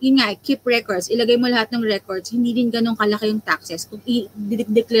everything, yun nga, keep records, ilagay mo lahat ng records, hindi din ganun kalaki yung taxes kung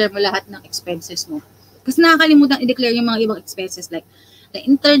i-declare mo lahat ng expenses mo. Kasi nakakalimutan i-declare yung mga ibang expenses like the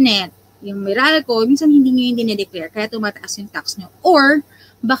internet, yung Meralco, minsan hindi nyo yung dinedeclare, kaya tumataas yung tax nyo. Or,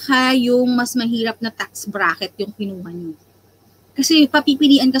 baka yung mas mahirap na tax bracket yung kinuha nyo. Kasi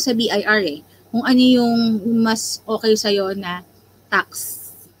papipilian ka sa BIR kung ano yung mas okay sa'yo na tax.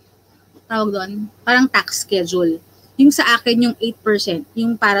 Tawag doon, parang tax schedule. Yung sa akin, yung 8%,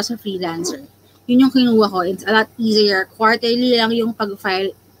 yung para sa freelancer. Yun yung kinuha ko. It's a lot easier. Quarterly lang yung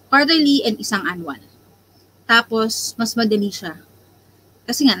pag-file. Quarterly and isang annual. Tapos, mas madali siya.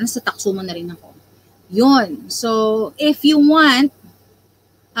 Kasi nga, nasa Taxumo na rin ako. Yun. So, if you want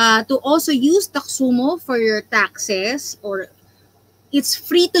to also use Taxumo for your taxes, or it's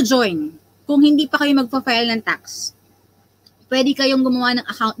free to join. Kung hindi pa kayo magpa-file ng tax, pwede kayong gumawa ng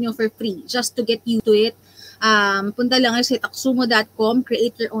account nyo for free just to get you to it. Punta lang kayo sa taxumo.com,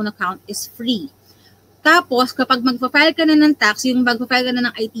 create your own account is free. Tapos, kapag magpa-file ka na ng tax, yung magpa-file ka na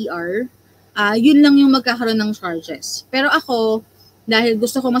ng ITR, yun lang yung magkakaroon ng charges. Pero ako, dahil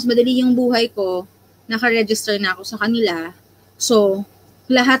gusto ko mas madali yung buhay ko, naka-register na ako sa kanila. So,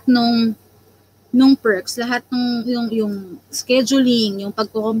 lahat nung perks, lahat ng yung scheduling, yung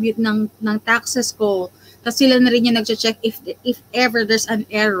pagko-compute ng taxes ko, tapos sila na rin yung nag-check if ever there's an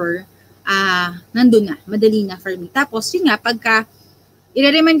error, nandun na, madali na for me. Tapos, yun nga, pagka,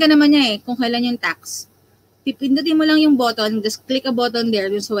 i-remind ka naman niya kung kailan yung tax. Pipindutin mo lang yung button, just click a button there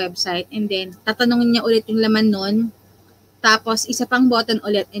dun sa website, and then, tatanungin niya ulit yung laman nun, tapos, isa pang button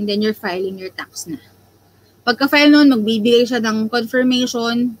ulit, and then you're filing your tax na. Pagka-file nun, magbibigay siya ng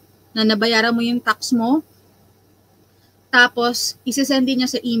confirmation na nabayaran mo yung tax mo. Tapos, isasend din niya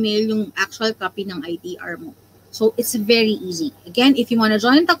sa email yung actual copy ng ITR mo. So, it's very easy. Again, if you want to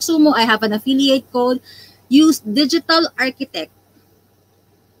join Taxumo, I have an affiliate code. Use Digital Architect.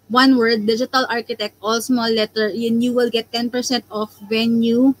 One word, Digital Architect, all small letter, and you will get 10% off when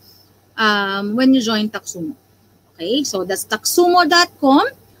you join Taxumo. Okay, so that's taxumo.com.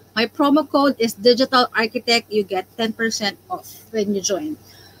 My promo code is Digital Architect. You get 10% off when you join.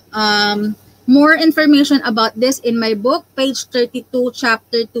 More information about this in my book, page 32,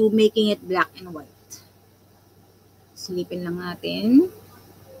 chapter 2, Making It Black and White. Silipin lang natin.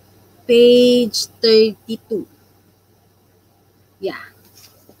 Page 32. Yeah.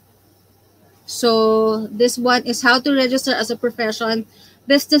 So, this one is how to register as a profession.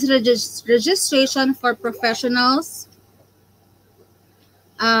 Business registration for professionals.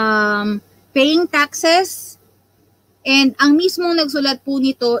 Paying taxes. And ang mismong nagsulat po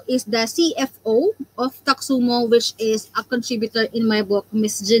nito is the CFO of Taxumo, which is a contributor in my book,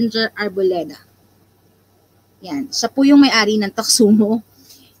 Miss Ginger Arboleda. Yan. Siya po yung may-ari ng Taxumo.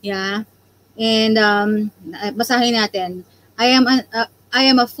 Yeah. And basahin natin. I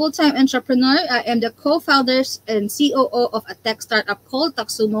am a full-time entrepreneur. I am the co-founders and COO of a tech startup called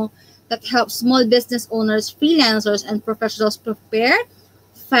Taxumo that helps small business owners, freelancers, and professionals prepare,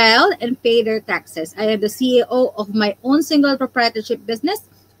 file, and pay their taxes. I am the CEO of my own single proprietorship business,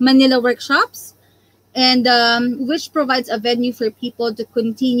 Manila Workshops, and which provides a venue for people to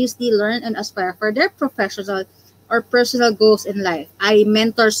continuously learn and aspire for their professional or personal goals in life. I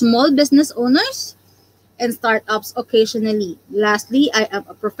mentor small business owners and startups occasionally. Lastly, I am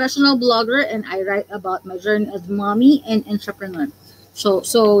a professional blogger and I write about my journey as mommy and entrepreneur. So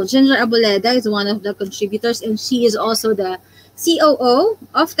Ginger Arboleda is one of the contributors, and she is also the COO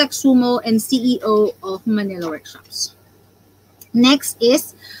of Taxumo and CEO of Manila Workshops. Next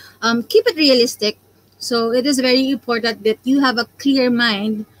is keep it realistic. So it is very important that you have a clear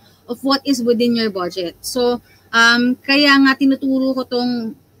mind of what is within your budget. So kaya nga tinuturo ko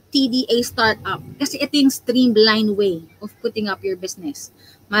tong TDA startup kasi ito yung streamlined way of putting up your business.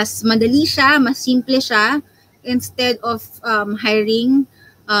 Mas madali siya, mas simple siya. Instead of hiring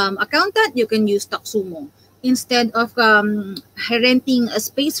accountant, you can use Taxumo. Instead of renting a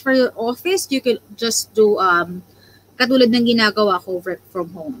space for your office, you can just do katulad ng ginagawa ko, work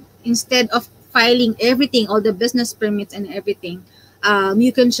from home. Instead of filing everything, all the business permits and everything, you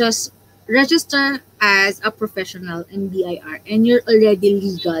can just register as a professional in BIR and you're already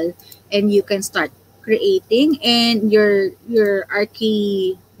legal and you can start creating and your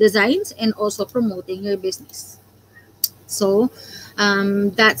Archi designs and also promoting your business. So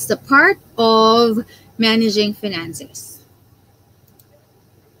that's the part of managing finances.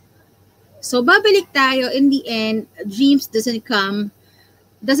 So babalik tayo, in the end, dreams doesn't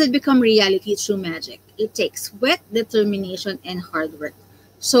become reality through magic. It takes sweat, determination, and hard work.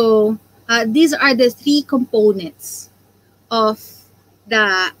 So these are the three components of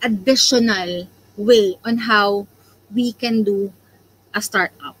the additional way on how we can do a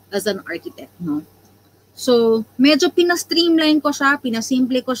startup as an architect, no? So, medyo pinastreamline ko siya,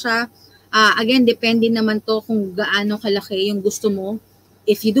 pinasimple ko siya. Again, depende naman to kung gaano kalaki yung gusto mo.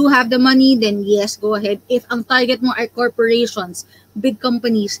 If you do have the money, then yes, go ahead. If ang target mo are corporations, big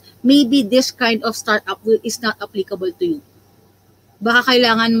companies, maybe this kind of startup is not applicable to you. Baka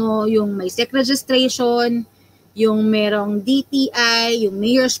kailangan mo yung may SEC registration, yung merong DTI, yung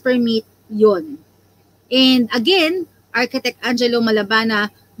mayor's permit, yun. And again, Architect Angelo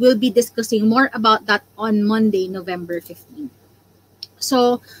Malabana will be discussing more about that on Monday, November 15.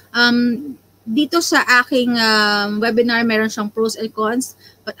 So, dito sa aking webinar, meron siyang pros and cons,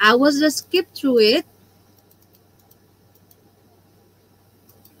 but I will just skip through it.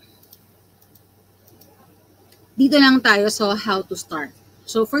 Dito lang tayo sa how to start.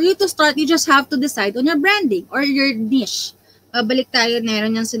 So, for you to start, you just have to decide on your branding or your niche. Babalik tayo,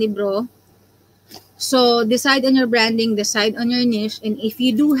 meron yan sa libro. So, decide on your branding, decide on your niche, and if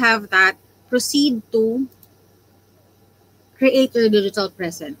you do have that, proceed to create your digital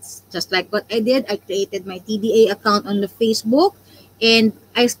presence. Just like what I did, I created my TDA account on the Facebook, and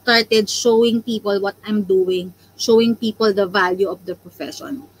I started showing people what I'm doing, showing people the value of the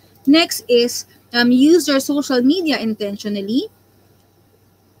profession. Next is use your social media intentionally,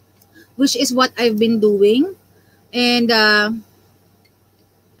 which is what I've been doing. And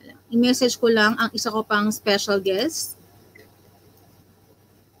i-message ko lang ang isa ko pang special guest.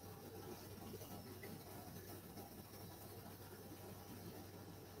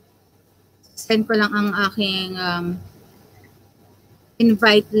 Send ko lang ang aking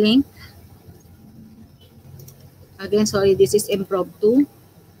invite link. Again, sorry, this is impromptu.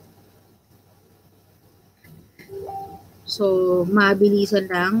 So,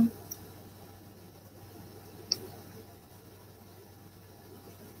 mabilisan lang.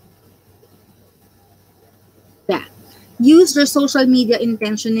 Use your social media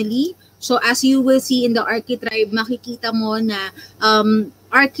intentionally. So as you will see in the Architribe, makikita mo na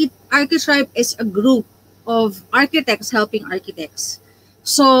Architribe is a group of architects helping architects.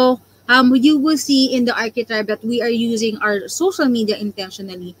 So you will see in the Architribe that we are using our social media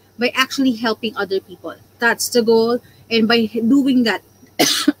intentionally by actually helping other people. That's the goal. And by doing that,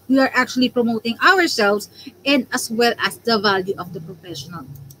 we are actually promoting ourselves and as well as the value of the professional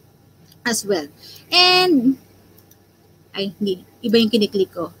as well. And ay, hindi. Iba yung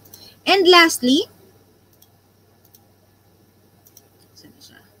kiniklik ko. And lastly, saan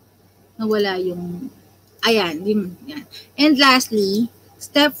siya? Nawala yung, ayan, yan. And lastly,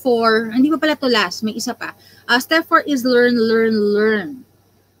 Step 4, hindi pa pala to last, may isa pa. Step 4 is learn, learn, learn.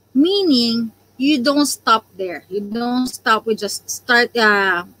 Meaning, you don't stop there. You don't stop with just start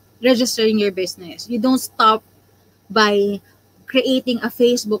registering your business. You don't stop by creating a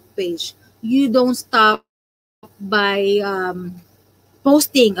Facebook page. You don't stop by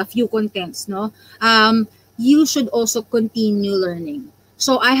posting a few contents, no? You should also continue learning.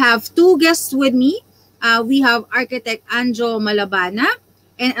 So I have 2 guests with me. We have architect Anjo Malabana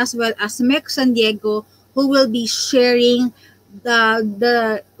and as well as Mek San Diego, who will be sharing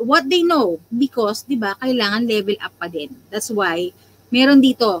the what they know, because 'di ba kailangan level up pa din. That's why meron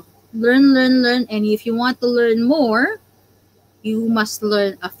dito learn, learn, learn, and if you want to learn more, you must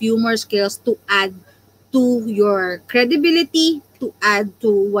learn a few more skills to add to your credibility, to add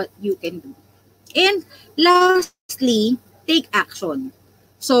to what you can do. And lastly, take action.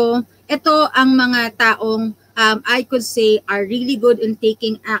 So, ito ang mga taong I could say are really good in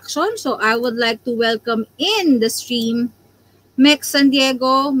taking action. So, I would like to welcome in the stream Mek San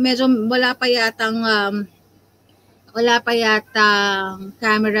Diego. Medyo wala pa yatang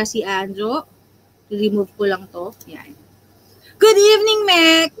camera si Anjo. Remove ko lang to. Yan. Good evening,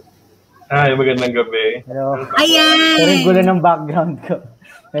 Mek! Hi, magandang gabi. Hello. Ayan! Sorry, gulo ng background ko.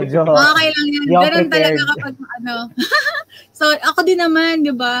 Medyo okay lang yun. Ganun talaga kapag So, ako din naman, di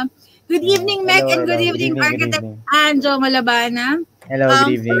ba? Good evening, Mek, and good evening, Architect Anjo Malabana. Hello,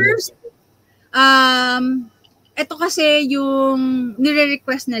 good evening. First, ito kasi yung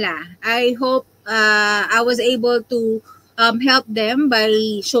nire-request nila. I hope I was able to help them by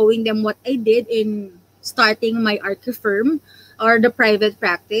showing them what I did in starting my archi firm or the private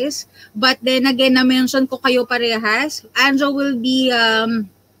practice. But then again, na-mention ko kayo parehas. Anjo will be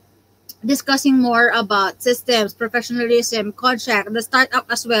discussing more about systems, professionalism, contract, the startup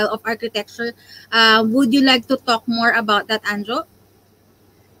as well of architecture. Would you like to talk more about that, Anjo?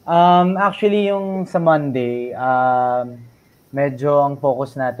 Actually, yung sa Monday, medyo ang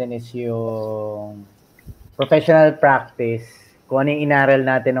focus natin is yung professional practice, kung ano yung inaral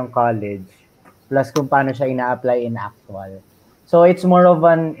natin ng college, plus kung paano siya ina-apply in actual. So it's more of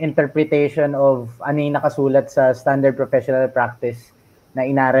an interpretation of ano yung nakasulat sa standard professional practice na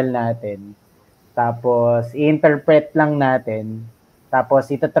inaral natin. Tapos i-interpret lang natin.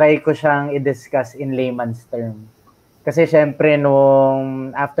 Tapos itatry ko siyang i-discuss in layman's term. Kasi syempre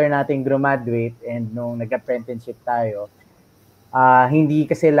nung after nating graduate and nung nag-apprenticeship tayo,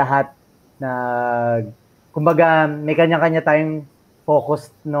 hindi kasi lahat na kumbaga may kanya-kanya tayong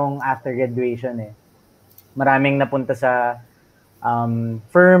focused nung after graduation eh. Maraming napunta sa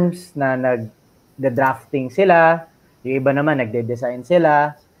firms na nag-drafting sila, yung iba naman nagde-design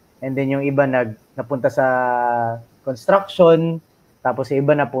sila, and then yung iba napunta sa construction, tapos yung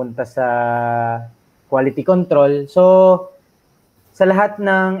iba napunta sa quality control. So, sa lahat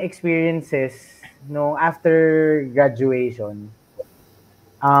ng experiences nung after graduation,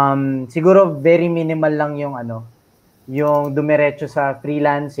 siguro very minimal lang yung dumiretso sa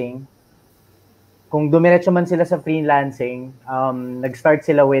freelancing. Kung dumiretso man sila sa freelancing, nag-start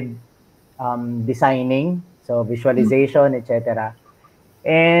sila with designing, so visualization, etc.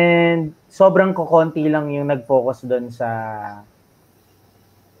 And sobrang kukonti lang yung nag-focus doon sa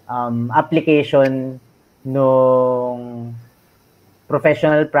application nung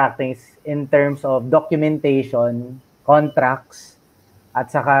professional practice in terms of documentation, contracts,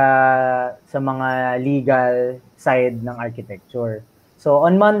 at saka sa mga legal side ng architecture. So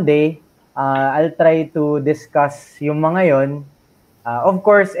on Monday, I'll try to discuss yung mga yon. Of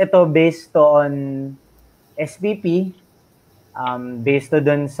course, ito based on SPP, based to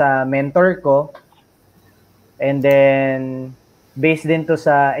dun sa mentor ko, and then based din to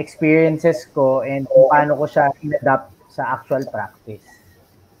sa experiences ko and kung paano ko siya in-adapt sa actual practice.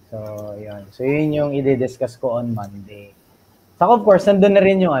 So, yun. So, yun yung i-discuss ko on Monday. So, of course, nandun na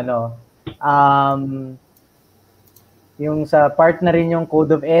rin yung yung sa part na rin yung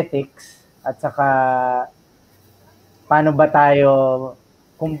code of ethics at saka paano ba tayo,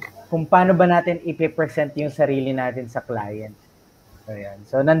 kung paano ba natin ipipresent yung sarili natin sa client. So, yan.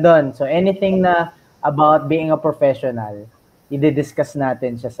 So, nandun. So, anything na about being a professional, i-discuss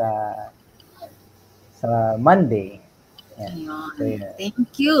natin siya sa Monday. Yan. So, yeah.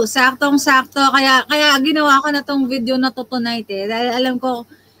 Thank you. Saktong-sakto. Kaya ginawa ko na tong video na to tonight eh. Dahil alam ko,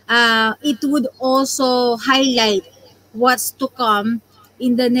 it would also highlight what's to come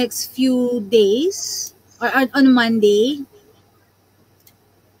in the next few days or on Monday.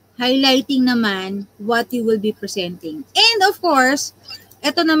 Highlighting naman what you will be presenting. And of course,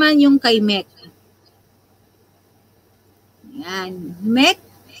 ito naman yung kay Mek. Yan. Mek,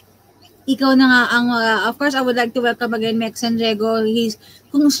 ikaw na nga ang, of course, I would like to welcome again Mek San Diego.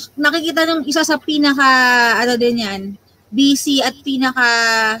 Kung nakikita nyo, isa sa pinaka, ano din yan, busy at pinaka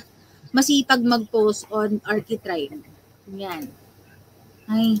masipag mag-post on Architribe. Yan.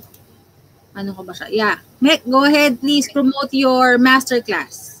 Ay, ano ko ba siya? Yeah. Mek, go ahead, please promote your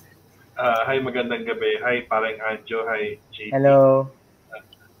masterclass. Hi, magandang gabi. Hi, parang Anjo. Hi, JP. Hello.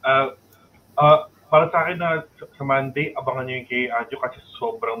 Para sa akin na sa Monday, abangan nyo yung kay Anjo kasi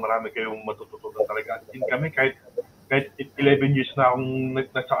sobrang marami kayong matututunan talaga. At kami kahit 11 years na akong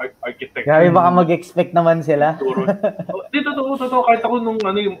nasa architecture. Grabe, baka mag-expect naman sila. Dito, totoo. Kahit ako nung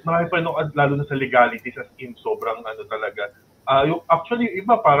marami pa nung lalo na sa legalities as in sobrang talaga. Yung actually yung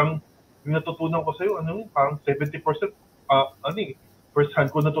iba parang yung natutunan ko sa iyo parang 70% first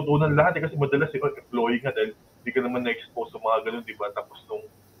hand ko natutunan lahat kasi madalas employee nga dahil hindi ka naman na-expose sa mga ganun, di ba? Tapos nung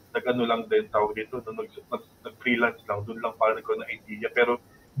nag-ano lang din tawag dito, nung nag-freelance lang, doon lang parang nagkaroon ng idea pero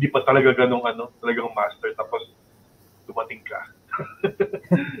hindi pa talaga ganung talagang master tapos dumating ka.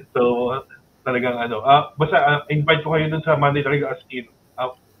 So talagang basta invite ko kayo dun sa Monday talaga as in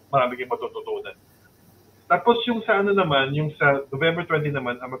marami kayong matututunan. Tapos yung sa naman, yung sa November 20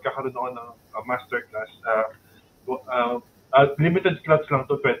 naman, magkakaroon ako ng masterclass. Limited slots lang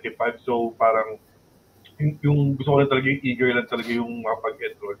to 25. So parang yung gusto ko lang talaga yung eager lang talaga yung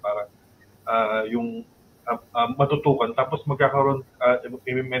makapag-enroll para yung matutukan. Tapos magkakaroon,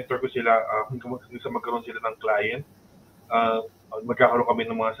 i-mentor ko sila kung magkaroon sila ng client. Magkakaroon kami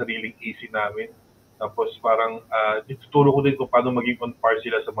ng mga sariling AC namin. Tapos parang ituturo ko din kung paano maging on par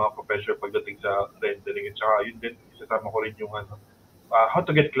sila sa mga professional pagdating sa rendering. At saka yun din, isasama ko rin yung how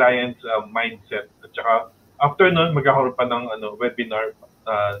to get clients mindset. At saka after nun, magkakaroon pa ng webinar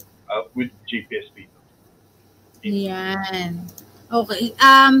with GPSP. Yan. Okay.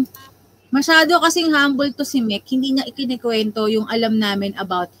 Masyado kasing humble to si Mek, hindi niya ikinikwento yung alam namin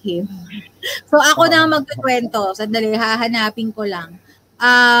about him. So ako na magkikwento. Sandali, hahanapin ko lang.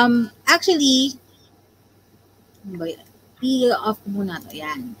 Actually, i-off muna to.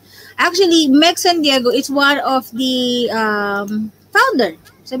 Yan. Actually, Mek San Diego is one of the founder,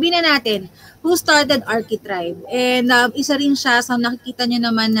 sabihin na natin, who started Architribe. And isa rin siya sa nakikita nyo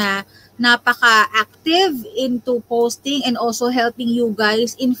naman na napaka-active into posting and also helping you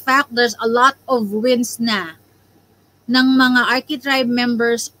guys. In fact, there's a lot of wins na ng mga Architribe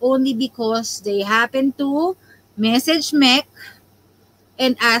members only because they happen to message Mek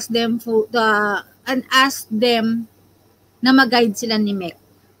and ask them na mag-guide sila ni Mek.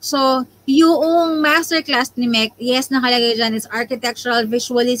 So, yung masterclass ni Mek, yes, nakalagay dyan, it's architectural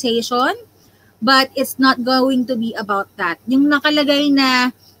visualization, but it's not going to be about that. Yung nakalagay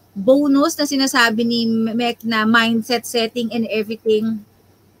na bonus na sinasabi ni Mek na mindset setting and everything,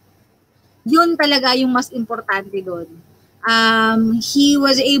 yun talaga yung mas importante doon. He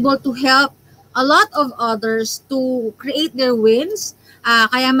was able to help a lot of others to create their wins.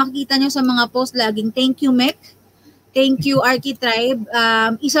 Kaya makikita nyo sa mga post laging, thank you Mek, thank you Architribe.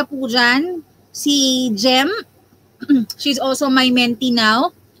 Isa po dyan, si Jem, she's also my mentee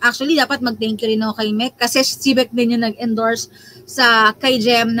now. Actually, dapat mag-thank you rin ako kay Mek kasi si Mek din yung nag-endorse sa kay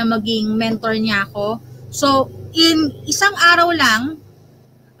Jem na maging mentor niya ako. So, in isang araw lang,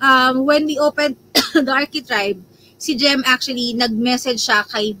 when we opened the Architribe, si Jem actually nag-message siya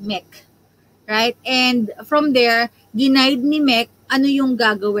kay Mek. Right? And from there, ginaid ni Mek ano yung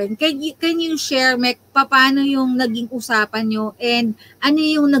gagawin. Can you share, Mek, paano yung naging usapan nyo and ano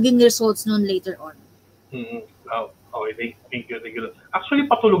yung naging results nun later on? Okay, thank you. Actually,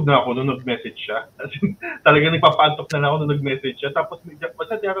 patulog na ako nung nag-message siya. Talagang nagpapantok na ako nung nag-message siya. Tapos,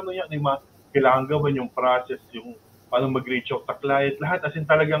 basta diyan niya, yung mga kailangan gawin, yung process, yung paano mag-reach out sa client, lahat. As in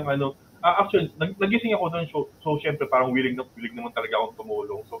talagang actually, nagising ako nun. So, syempre, parang willing naman talaga akong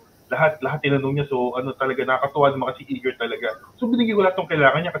tumulong. So, lahat tinanong niya. So, talaga, nakakatuwa naman kasi eager talaga. So, binigyan ko lahat ng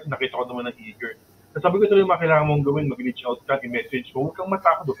kailangan niya kasi nakita ko naman na eager. Sabi ko ito yung mga kailangan mong gawin, mag-reach out ka, i-message mo, huwag kang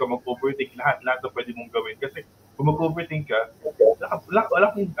matakot, huwag kang mag-overthink, lahat na pwede mong gawin. Kasi kung mag-overthink ka, wala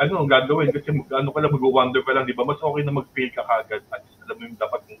kang gagawin kasi mag-wonder ka lang, di ba? Mas okay na mag-fail ka kagad at alam mo yung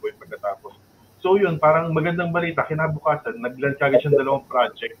dapat mong gawin pagkatapos. So yun, parang magandang balita, kinabukasan, nag-land kagad siyang 2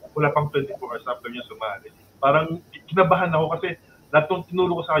 project, wala pang 24 hours after niya sumali. Parang kinabahan ako kasi lahat ng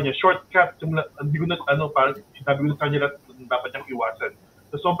tinuro ko sa kanya, shortcut, hindi ko na, parang sinabi ko na sa kanya lahat dapat niyang iwasan.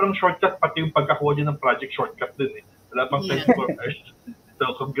 So, sobrang shortcut, pati yung pagkakuha niya ng project shortcut din eh. Wala pang 24 hours.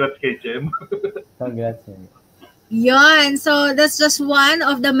 So, congrats kay Jem. Congrats, Jem. Yun. So, that's just one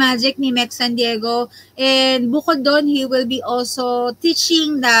of the magic ni Mek San Diego. And bukod doon, he will be also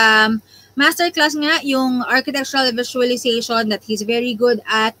teaching the masterclass nga, yung architectural visualization that he's very good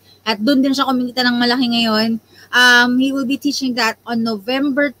at. At doon din siya kumikita ng malaki ngayon. He will be teaching that on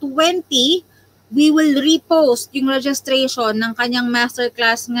November 20. We will repost yung registration ng kanyang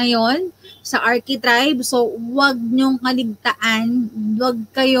masterclass ngayon sa Architribe. So, wag nyong kaligtaan, wag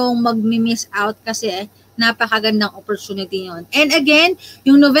kayong mag-miss out kasi napakagandang opportunity yun. And again,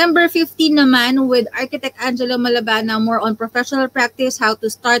 yung November 15 naman with Architect Angelo Malabana, more on professional practice, how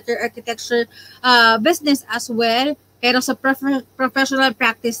to start your architecture business as well. Pero sa professional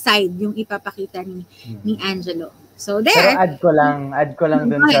practice side, yung ipapakita ni Angelo. So there. Pero add ko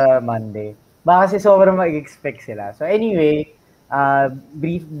lang dun sa Monday. Baka kasi sobrang mag-expect sila. So anyway,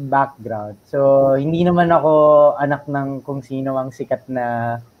 brief background. So hindi naman ako anak ng kung sino ang sikat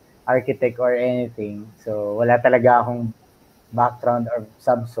na architect or anything. So wala talaga akong background or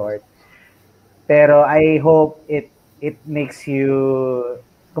some sort. Pero I hope it makes you,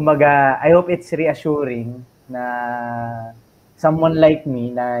 kumbaga, I hope it's reassuring na someone like me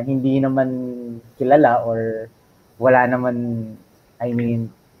na hindi naman kilala or wala naman, I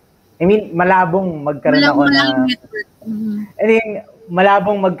mean, malabong magkaroon ako ng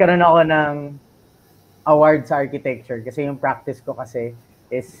malabong magkaroon ako ng award sa architecture kasi yung practice ko kasi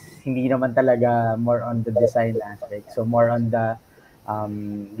is hindi naman talaga more on the design aspect. So more on the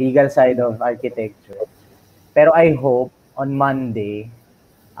legal side of architecture. Pero I hope on Monday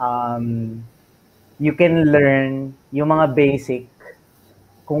you can learn yung mga basic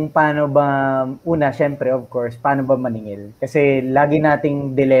kung paano ba, una, syempre, of course, paano ba maningil? Kasi lagi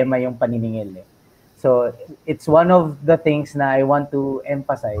nating dilema yung paniningil. So, it's one of the things na I want to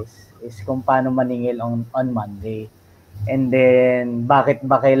emphasize is kung paano maningil on Monday. And then, bakit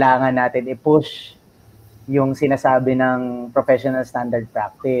ba kailangan natin i-push yung sinasabi ng professional standard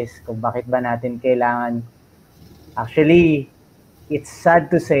practice? Kung bakit ba natin kailangan, actually, it's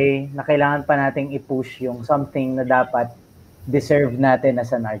sad to say na kailangan pa nating i-push yung something na dapat deserve natin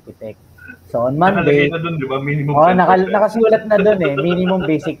as an architect. So on Monday, nakalagay na dun, di ba? Minimum 10%. Nakasulat na dun eh. Minimum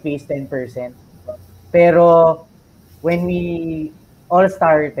basic fee is 10%. Pero when we all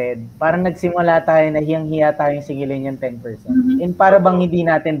started, parang nagsimula tayo na hiyang-hiya tayong singilin yung 10%. And para bang hindi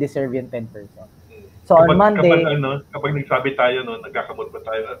natin deserve yung 10%. So on Monday, kapag nagsabi tayo, nagkakamot ba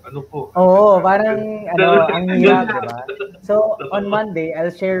tayo? Ano po? Oo, parang ang hirap, diba? So on Monday, I'll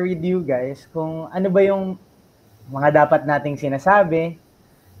share with you guys kung ano ba yung mga dapat nating sinasabi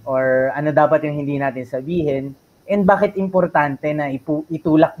or ano dapat yung hindi natin sabihin and bakit importante na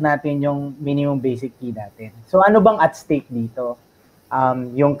itulak natin yung minimum basic fee natin. So ano bang at stake dito?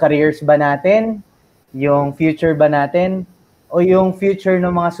 Yung careers ba natin? Yung future ba natin? O yung future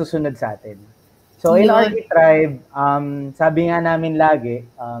ng mga susunod sa atin? So in Architribe, sabi nga namin lagi,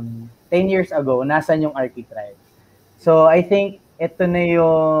 10 years ago, nasan yung Architribe? So I think ito na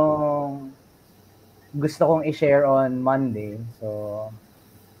yung gusto kong i-share on Monday. So,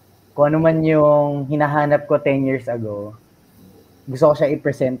 kung ano man yung hinahanap ko 10 years ago, gusto ko siya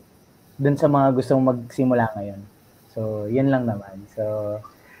i-present dun sa mga gustong magsimula ngayon. So, yun lang naman. So,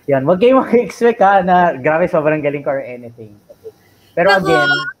 yun. Huwag kayong mag-expect na grabe, sobrang galing ko or anything. Pero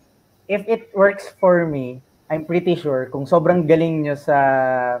again, if it works for me, I'm pretty sure kung sobrang galing nyo sa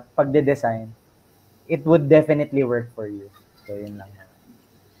pagde-design, it would definitely work for you. So, yun lang.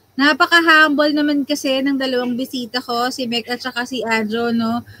 Napaka-humble naman kasi ng dalawang bisita ko, si Meg at saka si Angelo,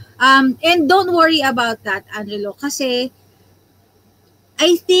 no? And don't worry about that, Angelo, kasi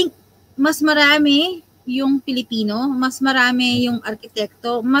I think mas marami yung Pilipino, mas marami yung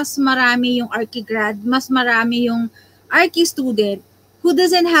arkitekto, mas marami yung archigrad, mas marami yung archi-student who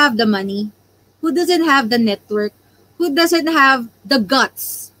doesn't have the money, who doesn't have the network, who doesn't have the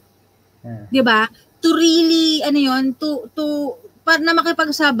guts. Yeah. 'Di ba? To really para na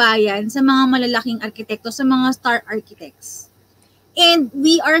makipagsabayan sa mga malalaking arkitekto, sa mga star architects. And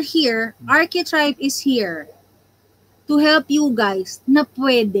we are here, Architribe is here to help you guys na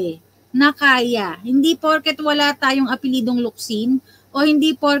pwede, na kaya. Hindi porket wala tayong apelidong luksin o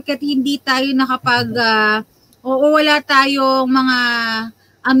hindi porket hindi tayo o wala tayong mga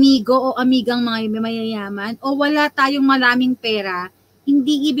amigo o amigang mga mayayaman o wala tayong maraming pera,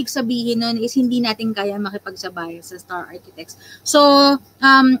 hindi ibig sabihin nun is hindi natin kaya makipagsabayan sa star architects. So,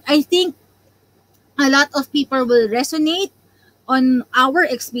 I think a lot of people will resonate on our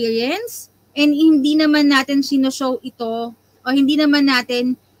experience and hindi naman natin sinoshow ito o hindi naman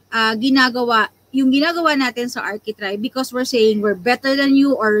natin ginagawa natin sa Architribe because we're saying we're better than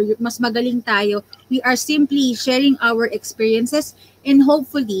you or mas magaling tayo. We are simply sharing our experiences and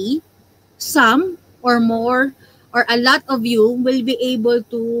hopefully some or more or a lot of you will be able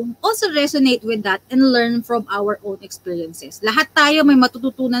to also resonate with that and learn from our own experiences. Lahat tayo may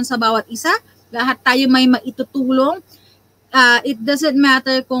matututunan sa bawat isa, lahat tayo may maitutulong It doesn't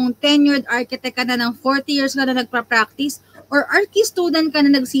matter kung tenured architect ka na ng 40 years ka na nagpa-practice or archi student ka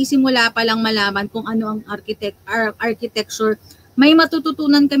na nagsisimula pa lang malaman kung ano ang architecture. May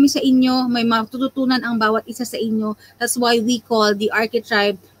matututunan kami sa inyo, may matututunan ang bawat isa sa inyo. That's why we call the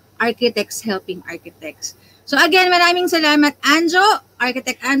Architribe Architects Helping Architects. So again, maraming salamat, Anjo,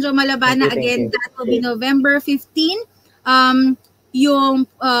 Architect Anjo Malabana. Again, that will be November 15. Yung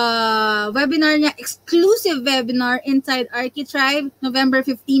webinar niya, exclusive webinar inside Architribe, November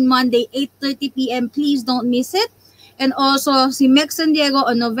 15, Monday, 8:30 p.m. Please don't miss it. And also, si Mex San Diego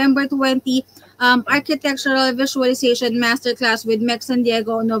on November 20, Architectural Visualization Masterclass with Mex San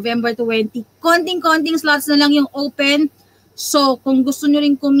Diego on November 20. Konting-konting slots na lang yung open. So, kung gusto nyo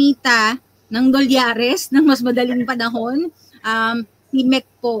rin kumita ng dolyares ng mas madaling panahon, si Mek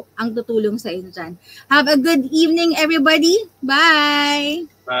po ang tutulong sa inyo dyan. Have a good evening, everybody. Bye!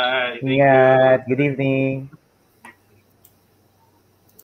 Bye! Ingat. Good evening.